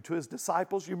place for you, to his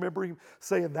disciples. You remember him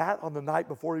saying that on the night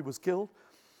before he was killed?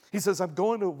 He says, I'm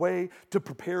going away to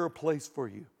prepare a place for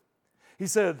you. He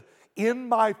said, in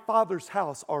my Father's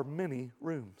house are many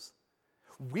rooms.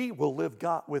 We will live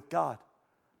with God.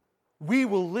 We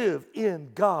will live in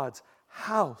God's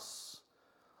house.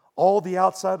 All the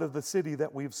outside of the city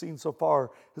that we've seen so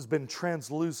far has been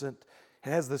translucent. It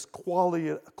has this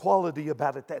quality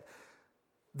about it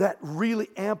that really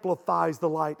amplifies the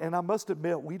light. And I must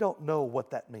admit, we don't know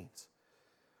what that means.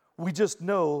 We just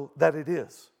know that it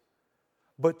is.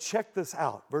 But check this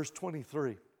out, verse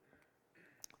 23.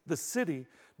 The city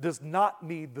does not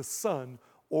need the sun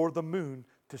or the moon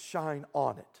to shine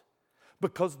on it,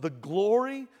 because the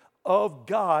glory of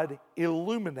God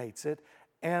illuminates it,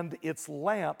 and its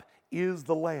lamp is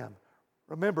the Lamb.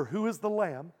 Remember, who is the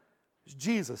Lamb? It's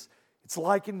Jesus. It's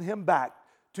likening him back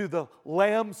to the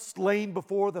Lamb slain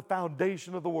before the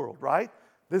foundation of the world, right?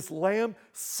 This Lamb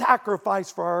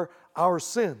sacrificed for our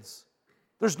sins.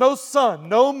 There's no sun,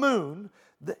 no moon.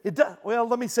 Well,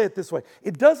 let me say it this way.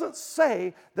 It doesn't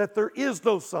say that there is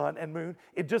no sun and moon.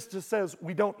 It just says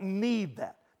we don't need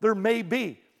that. There may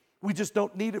be. We just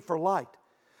don't need it for light.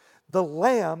 The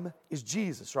Lamb is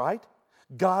Jesus, right?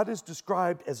 God is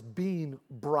described as being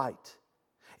bright.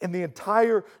 And the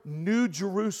entire New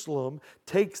Jerusalem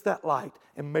takes that light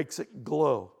and makes it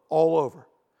glow all over.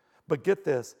 But get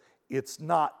this, it's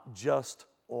not just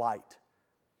light.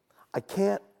 I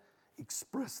can't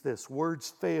express this. Words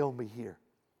fail me here.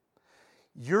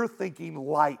 You're thinking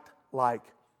light like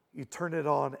you turn it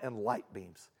on and light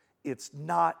beams. It's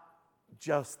not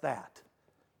just that.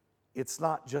 It's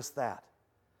not just that.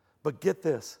 But get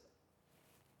this,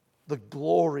 the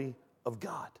glory of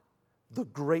God, the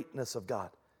greatness of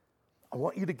God. I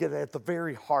want you to get at the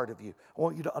very heart of you. I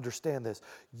want you to understand this.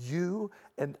 You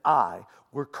and I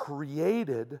were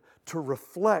created to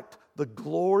reflect the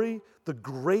glory, the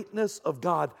greatness of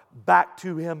God back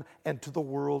to him and to the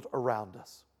world around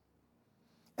us.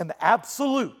 And the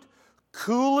absolute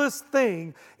coolest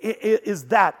thing is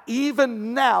that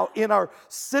even now in our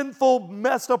sinful,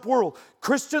 messed up world,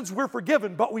 Christians, we're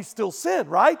forgiven, but we still sin,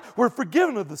 right? We're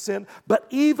forgiven of the sin, but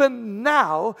even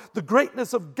now, the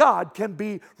greatness of God can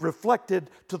be reflected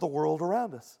to the world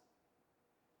around us.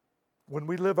 When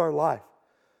we live our life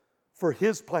for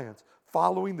his plans,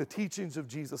 following the teachings of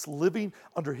Jesus, living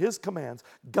under his commands,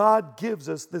 God gives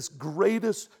us this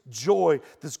greatest joy,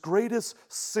 this greatest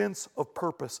sense of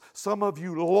purpose. Some of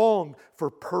you long for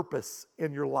purpose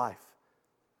in your life.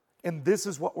 And this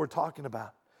is what we're talking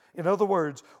about. In other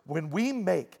words, when we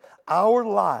make our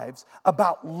lives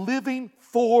about living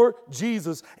for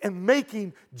Jesus and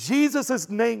making Jesus'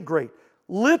 name great,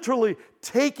 literally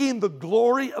taking the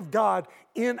glory of God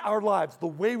in our lives, the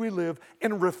way we live,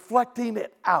 and reflecting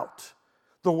it out.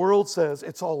 The world says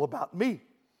it's all about me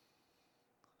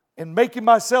and making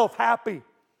myself happy.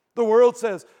 The world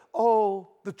says, oh,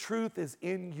 the truth is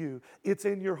in you. It's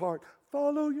in your heart.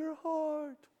 Follow your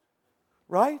heart.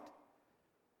 Right?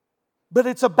 But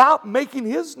it's about making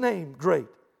his name great.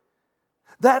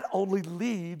 That only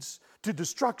leads to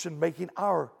destruction, making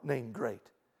our name great.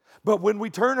 But when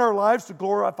we turn our lives to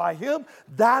glorify him,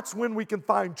 that's when we can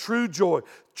find true joy,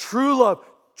 true love,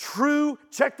 true,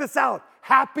 check this out,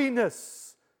 happiness.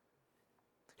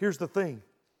 Here's the thing.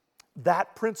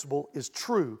 That principle is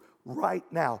true right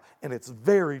now, and it's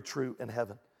very true in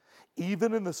heaven,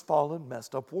 even in this fallen,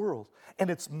 messed up world.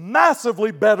 And it's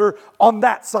massively better on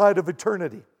that side of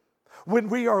eternity, when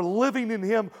we are living in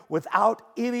him without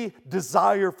any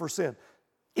desire for sin,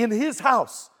 in his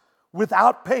house,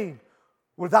 without pain,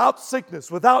 without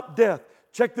sickness, without death.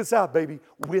 Check this out, baby.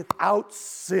 Without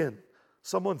sin.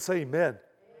 Someone say amen. Amen.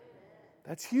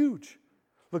 That's huge.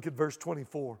 Look at verse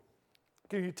 24.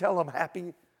 Can you tell I'm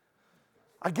happy?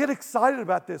 I get excited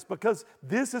about this because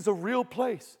this is a real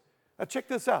place. Now check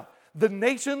this out. The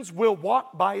nations will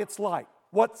walk by its light.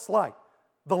 What's light?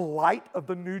 The light of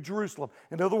the New Jerusalem.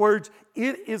 In other words,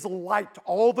 it is a light to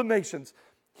all the nations.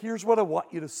 Here's what I want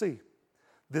you to see.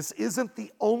 This isn't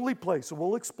the only place, and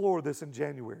we'll explore this in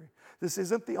January. This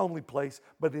isn't the only place,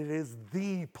 but it is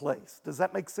the place. Does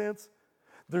that make sense?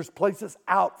 There's places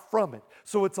out from it.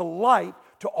 So it's a light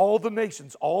to all the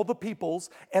nations, all the peoples,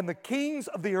 and the kings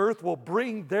of the earth will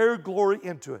bring their glory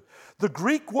into it. The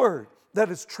Greek word that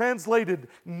is translated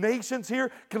nations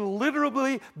here can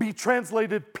literally be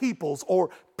translated peoples or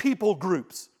people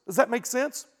groups. Does that make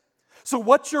sense? So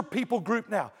what's your people group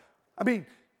now? I mean,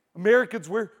 Americans,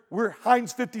 we're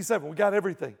Heinz 57. We got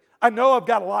everything. I know I've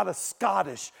got a lot of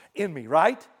Scottish in me,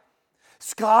 right?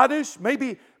 Scottish,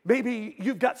 maybe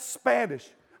you've got Spanish.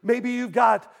 Maybe you've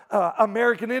got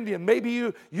American Indian.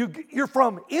 Maybe you're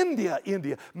from India.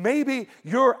 Maybe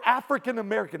you're African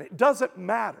American. It doesn't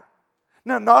matter.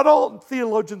 Now, not all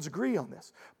theologians agree on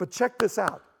this, but check this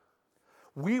out.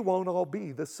 We won't all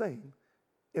be the same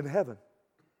in heaven.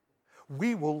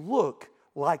 We will look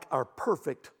like our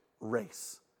perfect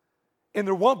race. And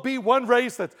there won't be one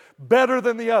race that's better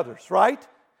than the others, right?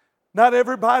 Not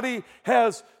everybody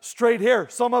has straight hair.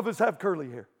 Some of us have curly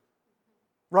hair,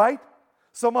 right?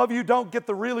 Some of you don't get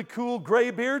the really cool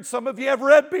gray beard. Some of you have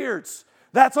red beards.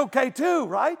 That's okay too,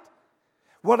 right?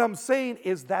 What I'm saying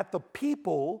is that the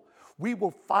people, we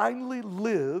will finally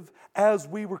live as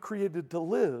we were created to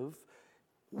live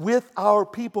with our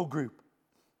people group.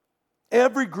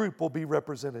 Every group will be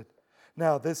represented.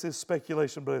 Now, this is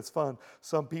speculation, but it's fun.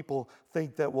 Some people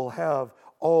think that we'll have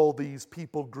all these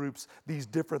people groups, these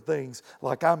different things.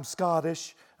 Like I'm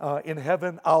Scottish. In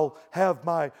heaven, I'll have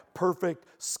my perfect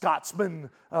Scotsman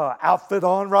outfit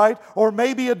on, right? Or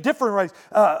maybe a different race.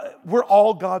 We're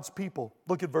all God's people.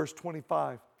 Look at verse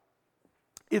 25.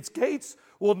 Its gates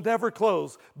will never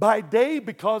close by day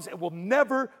because it will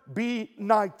never be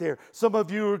night there. Some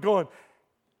of you are going,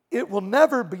 it will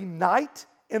never be night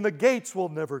and the gates will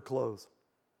never close.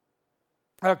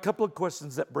 Now, a couple of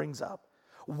questions that brings up.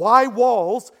 Why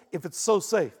walls if it's so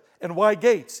safe? And why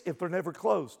gates if they're never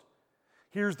closed?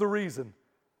 Here's the reason.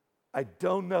 I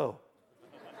don't know.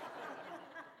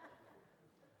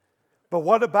 But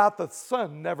what about the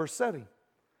sun never setting?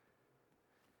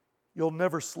 You'll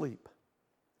never sleep.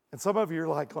 And some of you are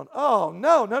like going, oh,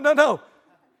 no.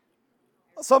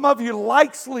 Some of you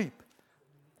like sleep.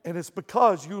 And it's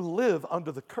because you live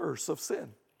under the curse of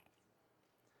sin.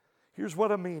 Here's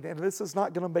what I mean, and this is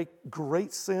not going to make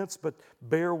great sense, but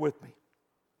bear with me.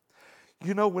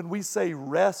 You know, when we say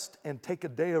rest and take a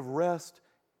day of rest,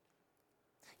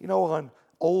 you know, on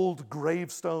old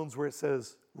gravestones where it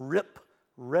says, "Rip,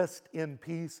 rest in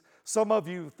peace," some of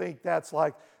you think that's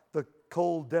like the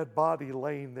cold, dead body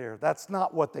laying there. That's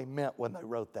not what they meant when they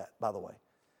wrote that, by the way.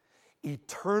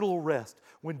 Eternal rest.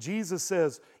 When Jesus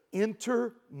says,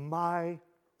 "Enter my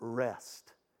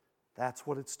rest," that's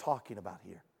what it's talking about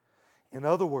here. In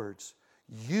other words,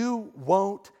 you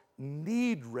won't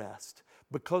need rest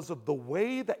because of the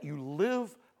way that you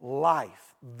live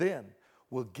life then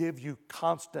will give you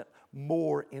constant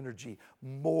more energy,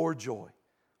 more joy.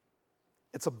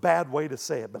 It's a bad way to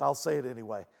say it, but I'll say it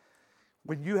anyway.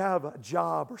 When you have a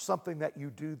job or something that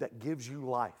you do that gives you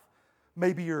life,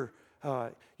 maybe you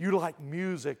like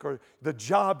music or the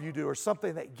job you do or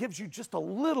something that gives you just a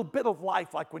little bit of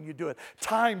life, like when you do it.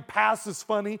 Time passes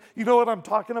funny. You know what I'm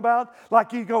talking about?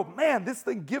 Like you go, man, this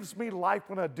thing gives me life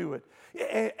when I do it.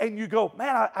 And you go,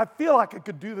 man, I feel like I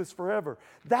could do this forever.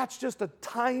 That's just a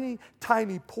tiny,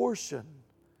 tiny portion.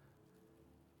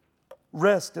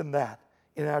 Rest in that.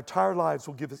 In our entire lives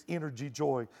will give us energy,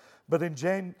 joy. But in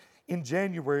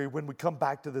January, when we come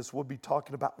back to this, we'll be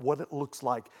talking about what it looks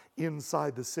like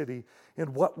inside the city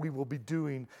and what we will be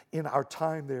doing in our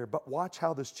time there. But watch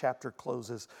how this chapter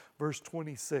closes. Verse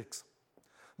 26.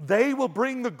 They will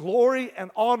bring the glory and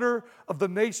honor of the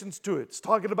nations to it. It's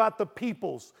talking about the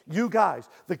peoples, you guys,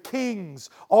 the kings,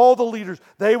 all the leaders.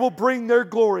 They will bring their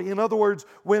glory. In other words,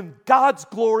 when God's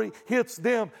glory hits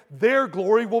them, their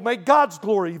glory will make God's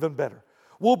glory even better.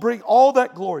 We'll bring all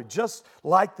that glory, just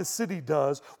like the city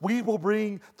does. We will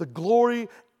bring the glory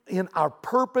in our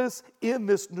purpose in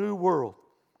this new world,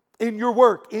 in your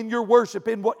work, in your worship,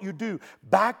 in what you do,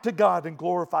 back to God and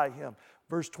glorify Him.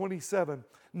 Verse 27,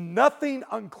 nothing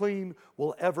unclean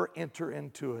will ever enter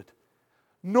into it,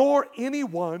 nor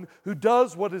anyone who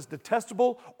does what is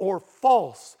detestable or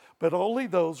false, but only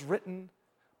those written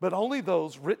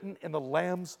in the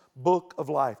Lamb's book of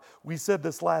life. We said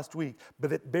this last week,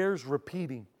 but it bears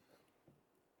repeating.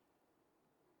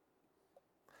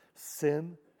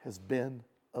 Sin has been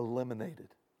eliminated.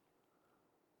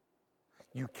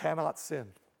 You cannot sin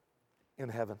in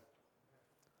heaven.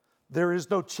 There is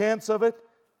no chance of it.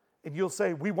 And you'll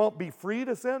say, we won't be free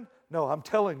to sin? No, I'm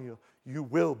telling you, you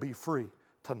will be free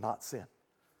to not sin.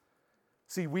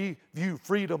 See, we view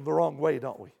freedom the wrong way,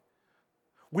 don't we?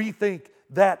 We think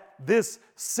that this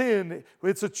sin,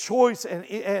 it's a choice, and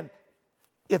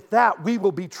if that, we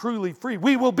will be truly free.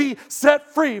 We will be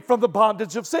set free from the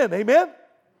bondage of sin. Amen?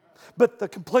 But the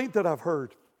complaint that I've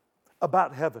heard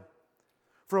about heaven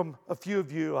from a few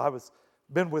of you, I was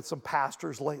been with some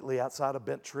pastors lately outside of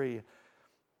Bent Tree.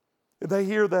 They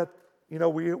hear that,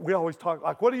 we always talk,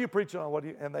 like, what are you preaching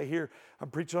on? And they hear, I'm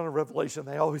preaching on a Revelation.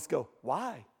 They always go,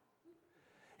 why?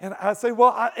 And I say,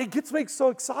 well, it gets me so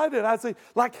excited. I say,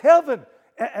 like heaven.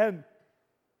 And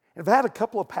I've had a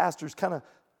couple of pastors kind of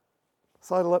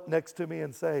sidle up next to me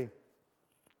and say,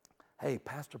 hey,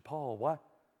 Pastor Paul, why?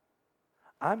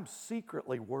 I'm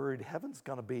secretly worried heaven's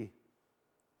going to be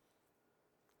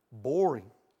boring.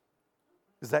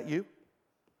 Is that you?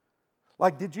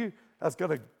 Like, I was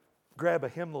going to grab a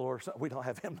hymnal or something. We don't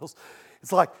have hymnals.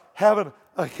 It's like having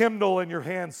a hymnal in your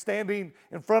hand, standing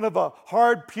in front of a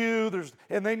hard pew,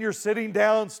 and then you're sitting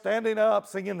down, standing up,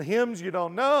 singing hymns you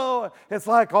don't know. It's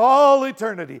like all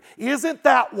eternity. Isn't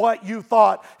that what you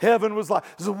thought heaven was like?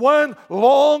 It's one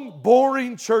long,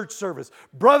 boring church service.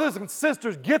 Brothers and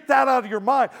sisters, get that out of your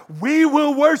mind. We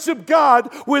will worship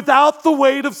God without the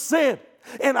weight of sin.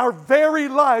 And our very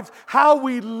lives, how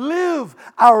we live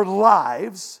our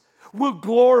lives, will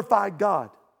glorify God.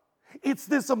 It's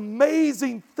this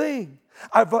amazing thing.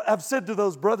 I've said to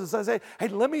those brothers, I say, hey,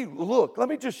 let me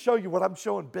just show you what I'm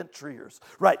showing Bent Treers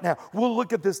right now. We'll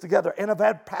look at this together. And I've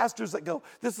had pastors that go,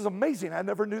 this is amazing. I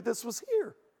never knew this was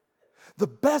here. The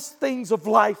best things of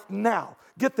life now.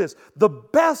 Get this. The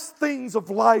best things of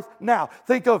life now.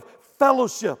 Think of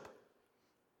fellowship.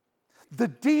 The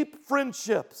deep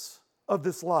friendships of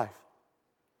this life.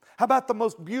 How about the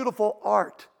most beautiful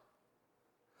art?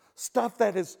 Stuff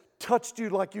that has touched you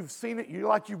like you've seen it, you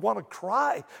want to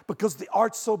cry because the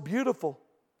art's so beautiful.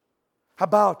 How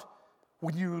about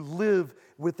when you live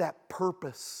with that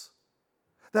purpose?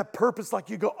 That purpose,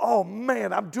 like you go, oh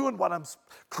man, I'm doing what I'm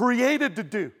created to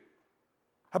do.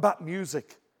 How about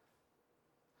music?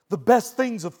 The best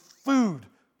things of food.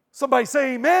 Somebody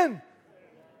say amen.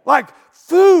 Like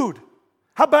food.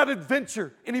 How about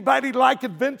adventure? Anybody like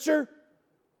adventure?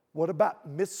 What about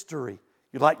mystery?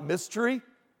 You like mystery?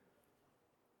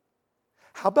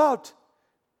 How about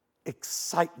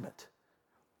excitement?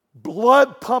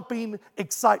 Blood-pumping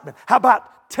excitement. How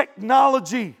about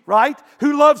technology, right?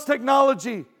 Who loves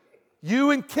technology?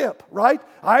 You and Kip, right?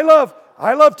 I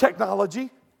love technology.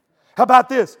 How about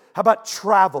this? How about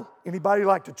travel? Anybody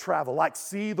like to travel, like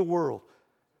see the world?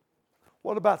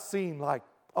 What about seeing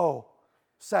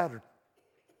Saturn?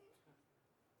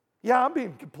 Yeah, I'm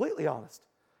being completely honest.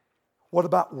 What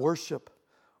about worship?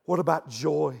 What about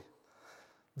joy?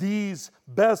 These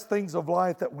best things of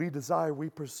life that we desire, we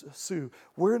pursue.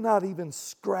 We're not even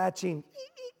scratching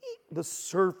the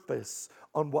surface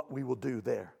on what we will do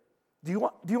there. Do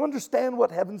you understand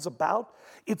what heaven's about?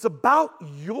 It's about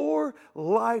your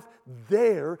life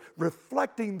there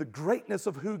reflecting the greatness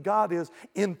of who God is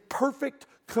in perfect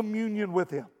communion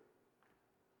with Him.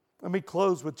 Let me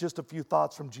close with just a few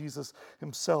thoughts from Jesus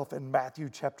Himself in Matthew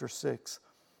chapter 6.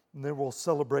 And then we'll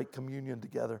celebrate communion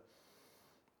together.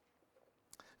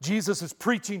 Jesus is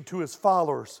preaching to His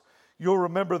followers. You'll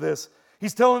remember this.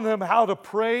 He's telling them how to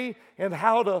pray and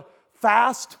how to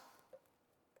fast,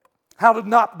 how to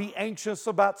not be anxious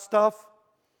about stuff.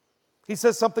 He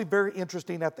says something very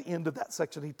interesting at the end of that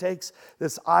section. He takes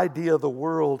this idea the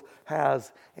world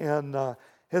has and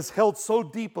has held so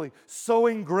deeply, so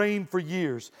ingrained for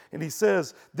years. And he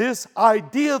says, this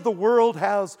idea the world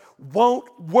has won't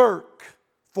work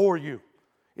for you.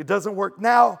 It doesn't work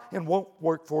now and won't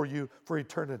work for you for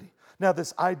eternity. Now,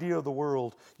 this idea of the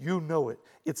world, you know it.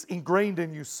 It's ingrained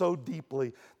in you so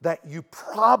deeply that you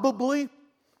probably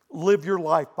live your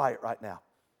life by it right now.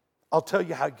 I'll tell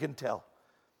you how you can tell.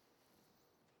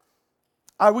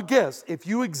 I would guess if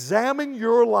you examine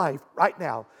your life right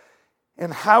now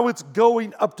and how it's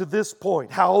going up to this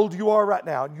point, how old you are right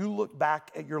now, and you look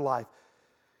back at your life,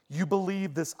 you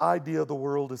believe this idea of the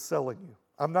world is selling you.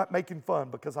 I'm not making fun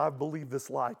because I believe this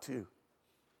lie too.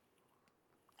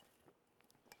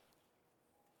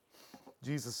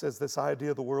 Jesus says this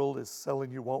idea of the world is selling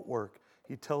you won't work.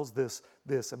 He tells this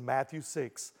in Matthew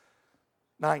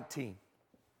 6:19.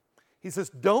 He says,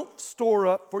 don't store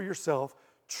up for yourself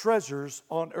treasures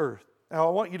on earth. Now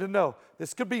I want you to know,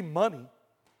 this could be money.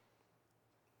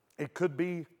 It could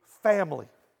be family.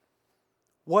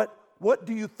 What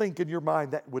do you think in your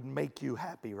mind that would make you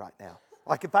happy right now?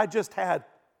 Like if I just had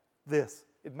this,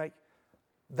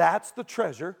 that's the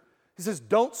treasure. He says,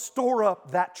 don't store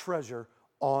up that treasure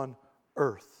on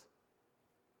earth.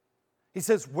 He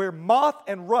says, where moth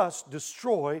and rust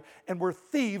destroy and where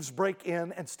thieves break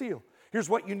in and steal. Here's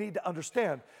what you need to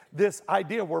understand. This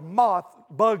idea where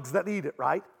bugs that eat it,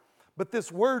 right? But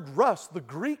this word rust, the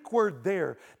Greek word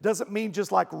there, doesn't mean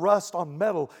just like rust on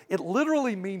metal. It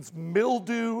literally means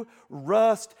mildew,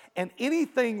 rust, and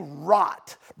anything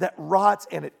that rots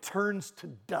and it turns to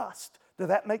dust. Does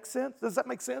that make sense? Does that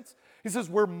make sense? He says,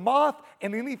 where moth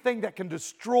and anything that can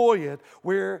destroy it,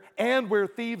 where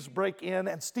thieves break in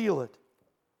and steal it.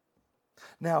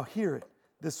 Now hear it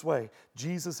this way.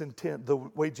 The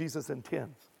way Jesus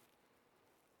intends.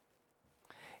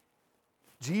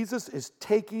 Jesus is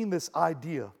taking this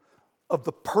idea of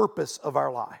the purpose of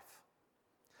our life.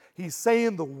 He's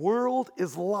saying the world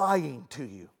is lying to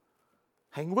you.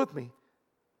 Hang with me.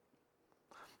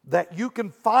 That you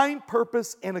can find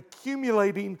purpose in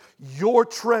accumulating your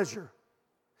treasure.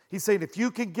 He's saying if you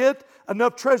can get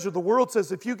enough treasure, the world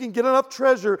says if you can get enough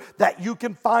treasure that you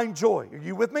can find joy. Are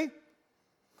you with me?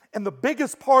 And the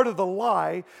biggest part of the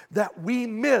lie that we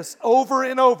miss over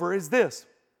and over is this.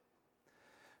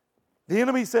 The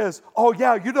enemy says, oh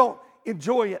yeah, you don't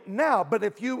enjoy it now, but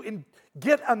if you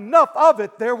get enough of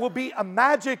it, there will be a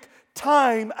magic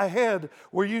time ahead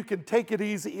where you can take it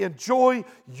easy. Enjoy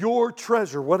your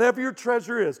treasure, whatever your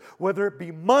treasure is, whether it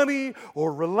be money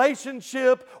or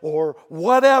relationship or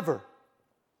whatever.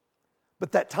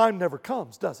 But that time never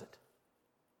comes, does it?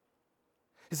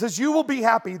 He says, you will be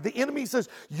happy. The enemy says,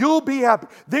 you'll be happy.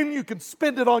 Then you can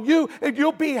spend it on you and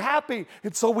you'll be happy.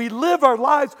 And so we live our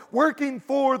lives working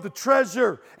for the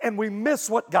treasure and we miss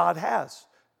what God has.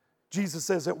 Jesus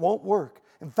says it won't work.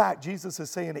 In fact, Jesus is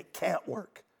saying it can't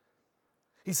work.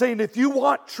 He's saying if you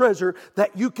want treasure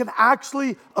that you can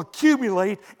actually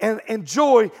accumulate and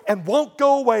enjoy and won't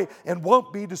go away and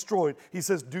won't be destroyed, he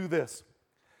says, do this.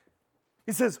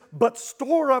 He says, but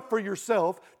store up for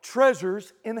yourself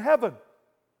treasures in heaven,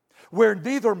 where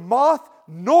neither moth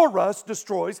nor rust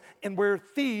destroys and where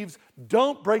thieves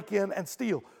don't break in and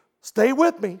steal. Stay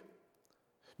with me.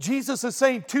 Jesus is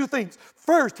saying two things.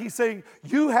 First, he's saying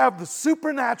you have the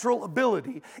supernatural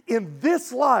ability in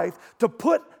this life to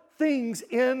put things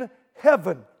in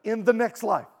heaven in the next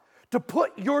life. To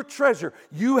put your treasure,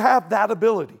 you have that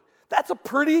ability. That's a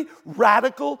pretty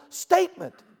radical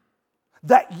statement.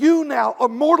 That you now, a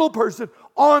mortal person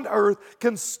on earth,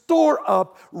 can store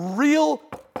up real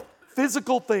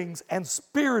physical things and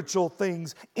spiritual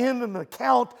things in an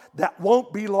account that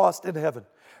won't be lost in heaven.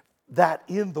 That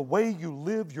in the way you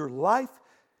live your life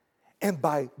and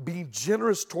by being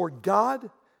generous toward God,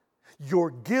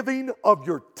 your giving of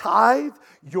your tithe,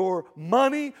 your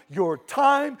money, your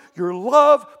time, your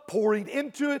love, pouring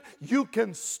into it, you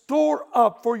can store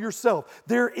up for yourself.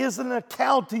 There is an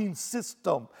accounting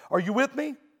system. Are you with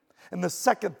me? And the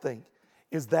second thing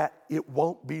is that it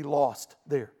won't be lost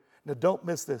there. Now don't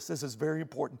miss this. This is very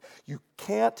important. You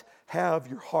can't have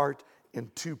your heart in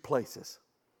two places.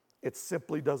 It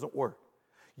simply doesn't work.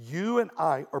 You and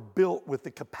I are built with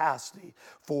the capacity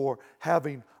for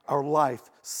having our life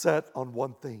set on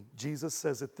one thing. Jesus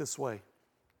says it this way.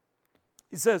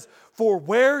 He says, for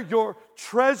where your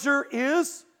treasure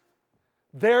is,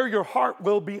 there your heart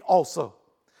will be also.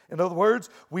 In other words,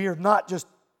 we are not just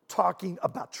talking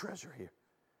about treasure here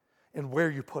and where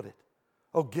you put it.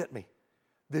 Oh, get me.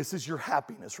 This is your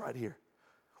happiness right here.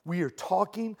 We are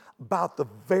talking about the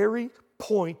very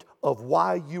point of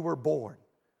why you were born.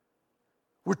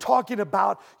 We're talking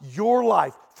about your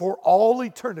life for all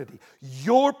eternity,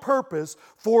 your purpose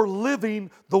for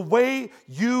living the way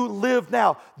you live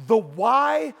now, the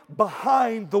why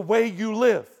behind the way you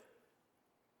live.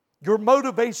 Your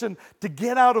motivation to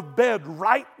get out of bed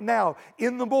right now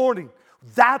in the morning.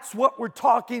 That's what we're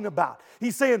talking about.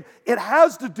 He's saying it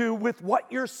has to do with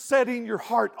what you're setting your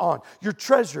heart on, your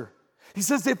treasure. He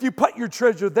says if you put your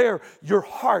treasure there, your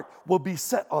heart will be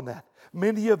set on that.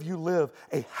 Many of you live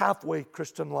a halfway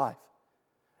Christian life,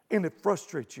 and it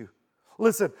frustrates you.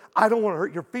 Listen, I don't want to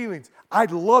hurt your feelings. I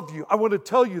love you. I want to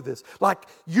tell you this. Like,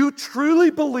 you truly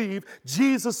believe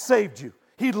Jesus saved you.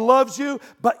 He loves you,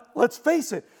 but let's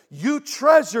face it, you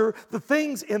treasure the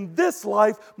things in this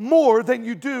life more than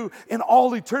you do in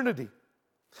all eternity.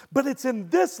 But it's in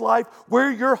this life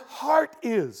where your heart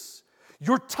is.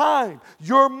 Your time,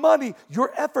 your money,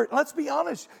 your effort. Let's be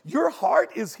honest, your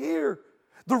heart is here.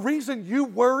 The reason you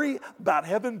worry about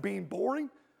heaven being boring,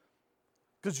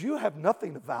 because you have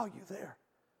nothing of value there.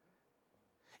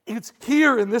 It's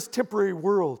here in this temporary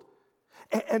world.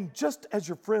 And just as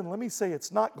your friend, let me say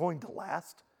it's not going to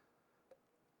last.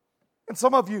 And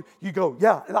some of you go,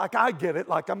 yeah, like I get it,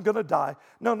 like I'm going to die.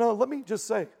 No, let me just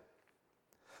say,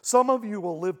 some of you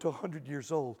will live to 100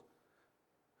 years old.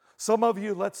 Some of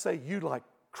you, let's say you like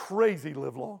crazy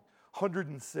live long,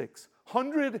 106.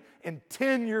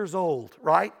 110 years old,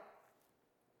 right?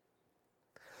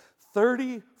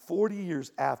 30, 40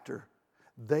 years after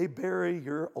they bury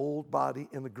your old body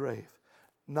in the grave,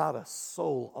 not a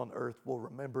soul on earth will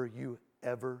remember you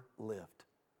ever lived.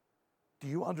 Do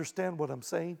you understand what I'm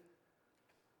saying?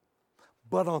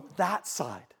 But on that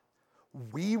side,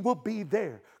 we will be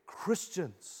there.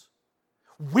 Christians,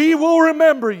 we will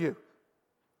remember you.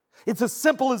 It's as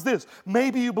simple as this.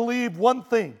 Maybe you believe one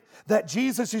thing, that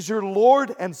Jesus is your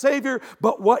Lord and Savior,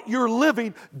 but what you're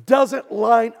living doesn't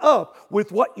line up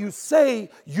with what you say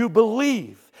you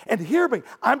believe. And hear me,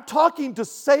 I'm talking to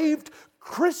saved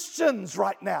Christians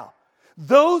right now.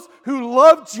 Those who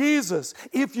love Jesus,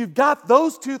 if you've got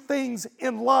those two things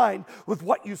in line with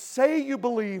what you say you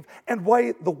believe and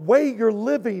the way you're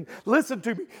living, listen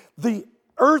to me, the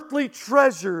earthly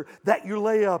treasure that you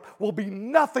lay up will be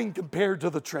nothing compared to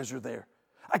the treasure there.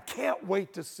 I can't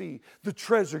wait to see the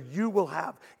treasure you will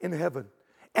have in heaven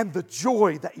and the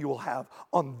joy that you will have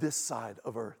on this side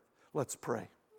of earth. Let's pray.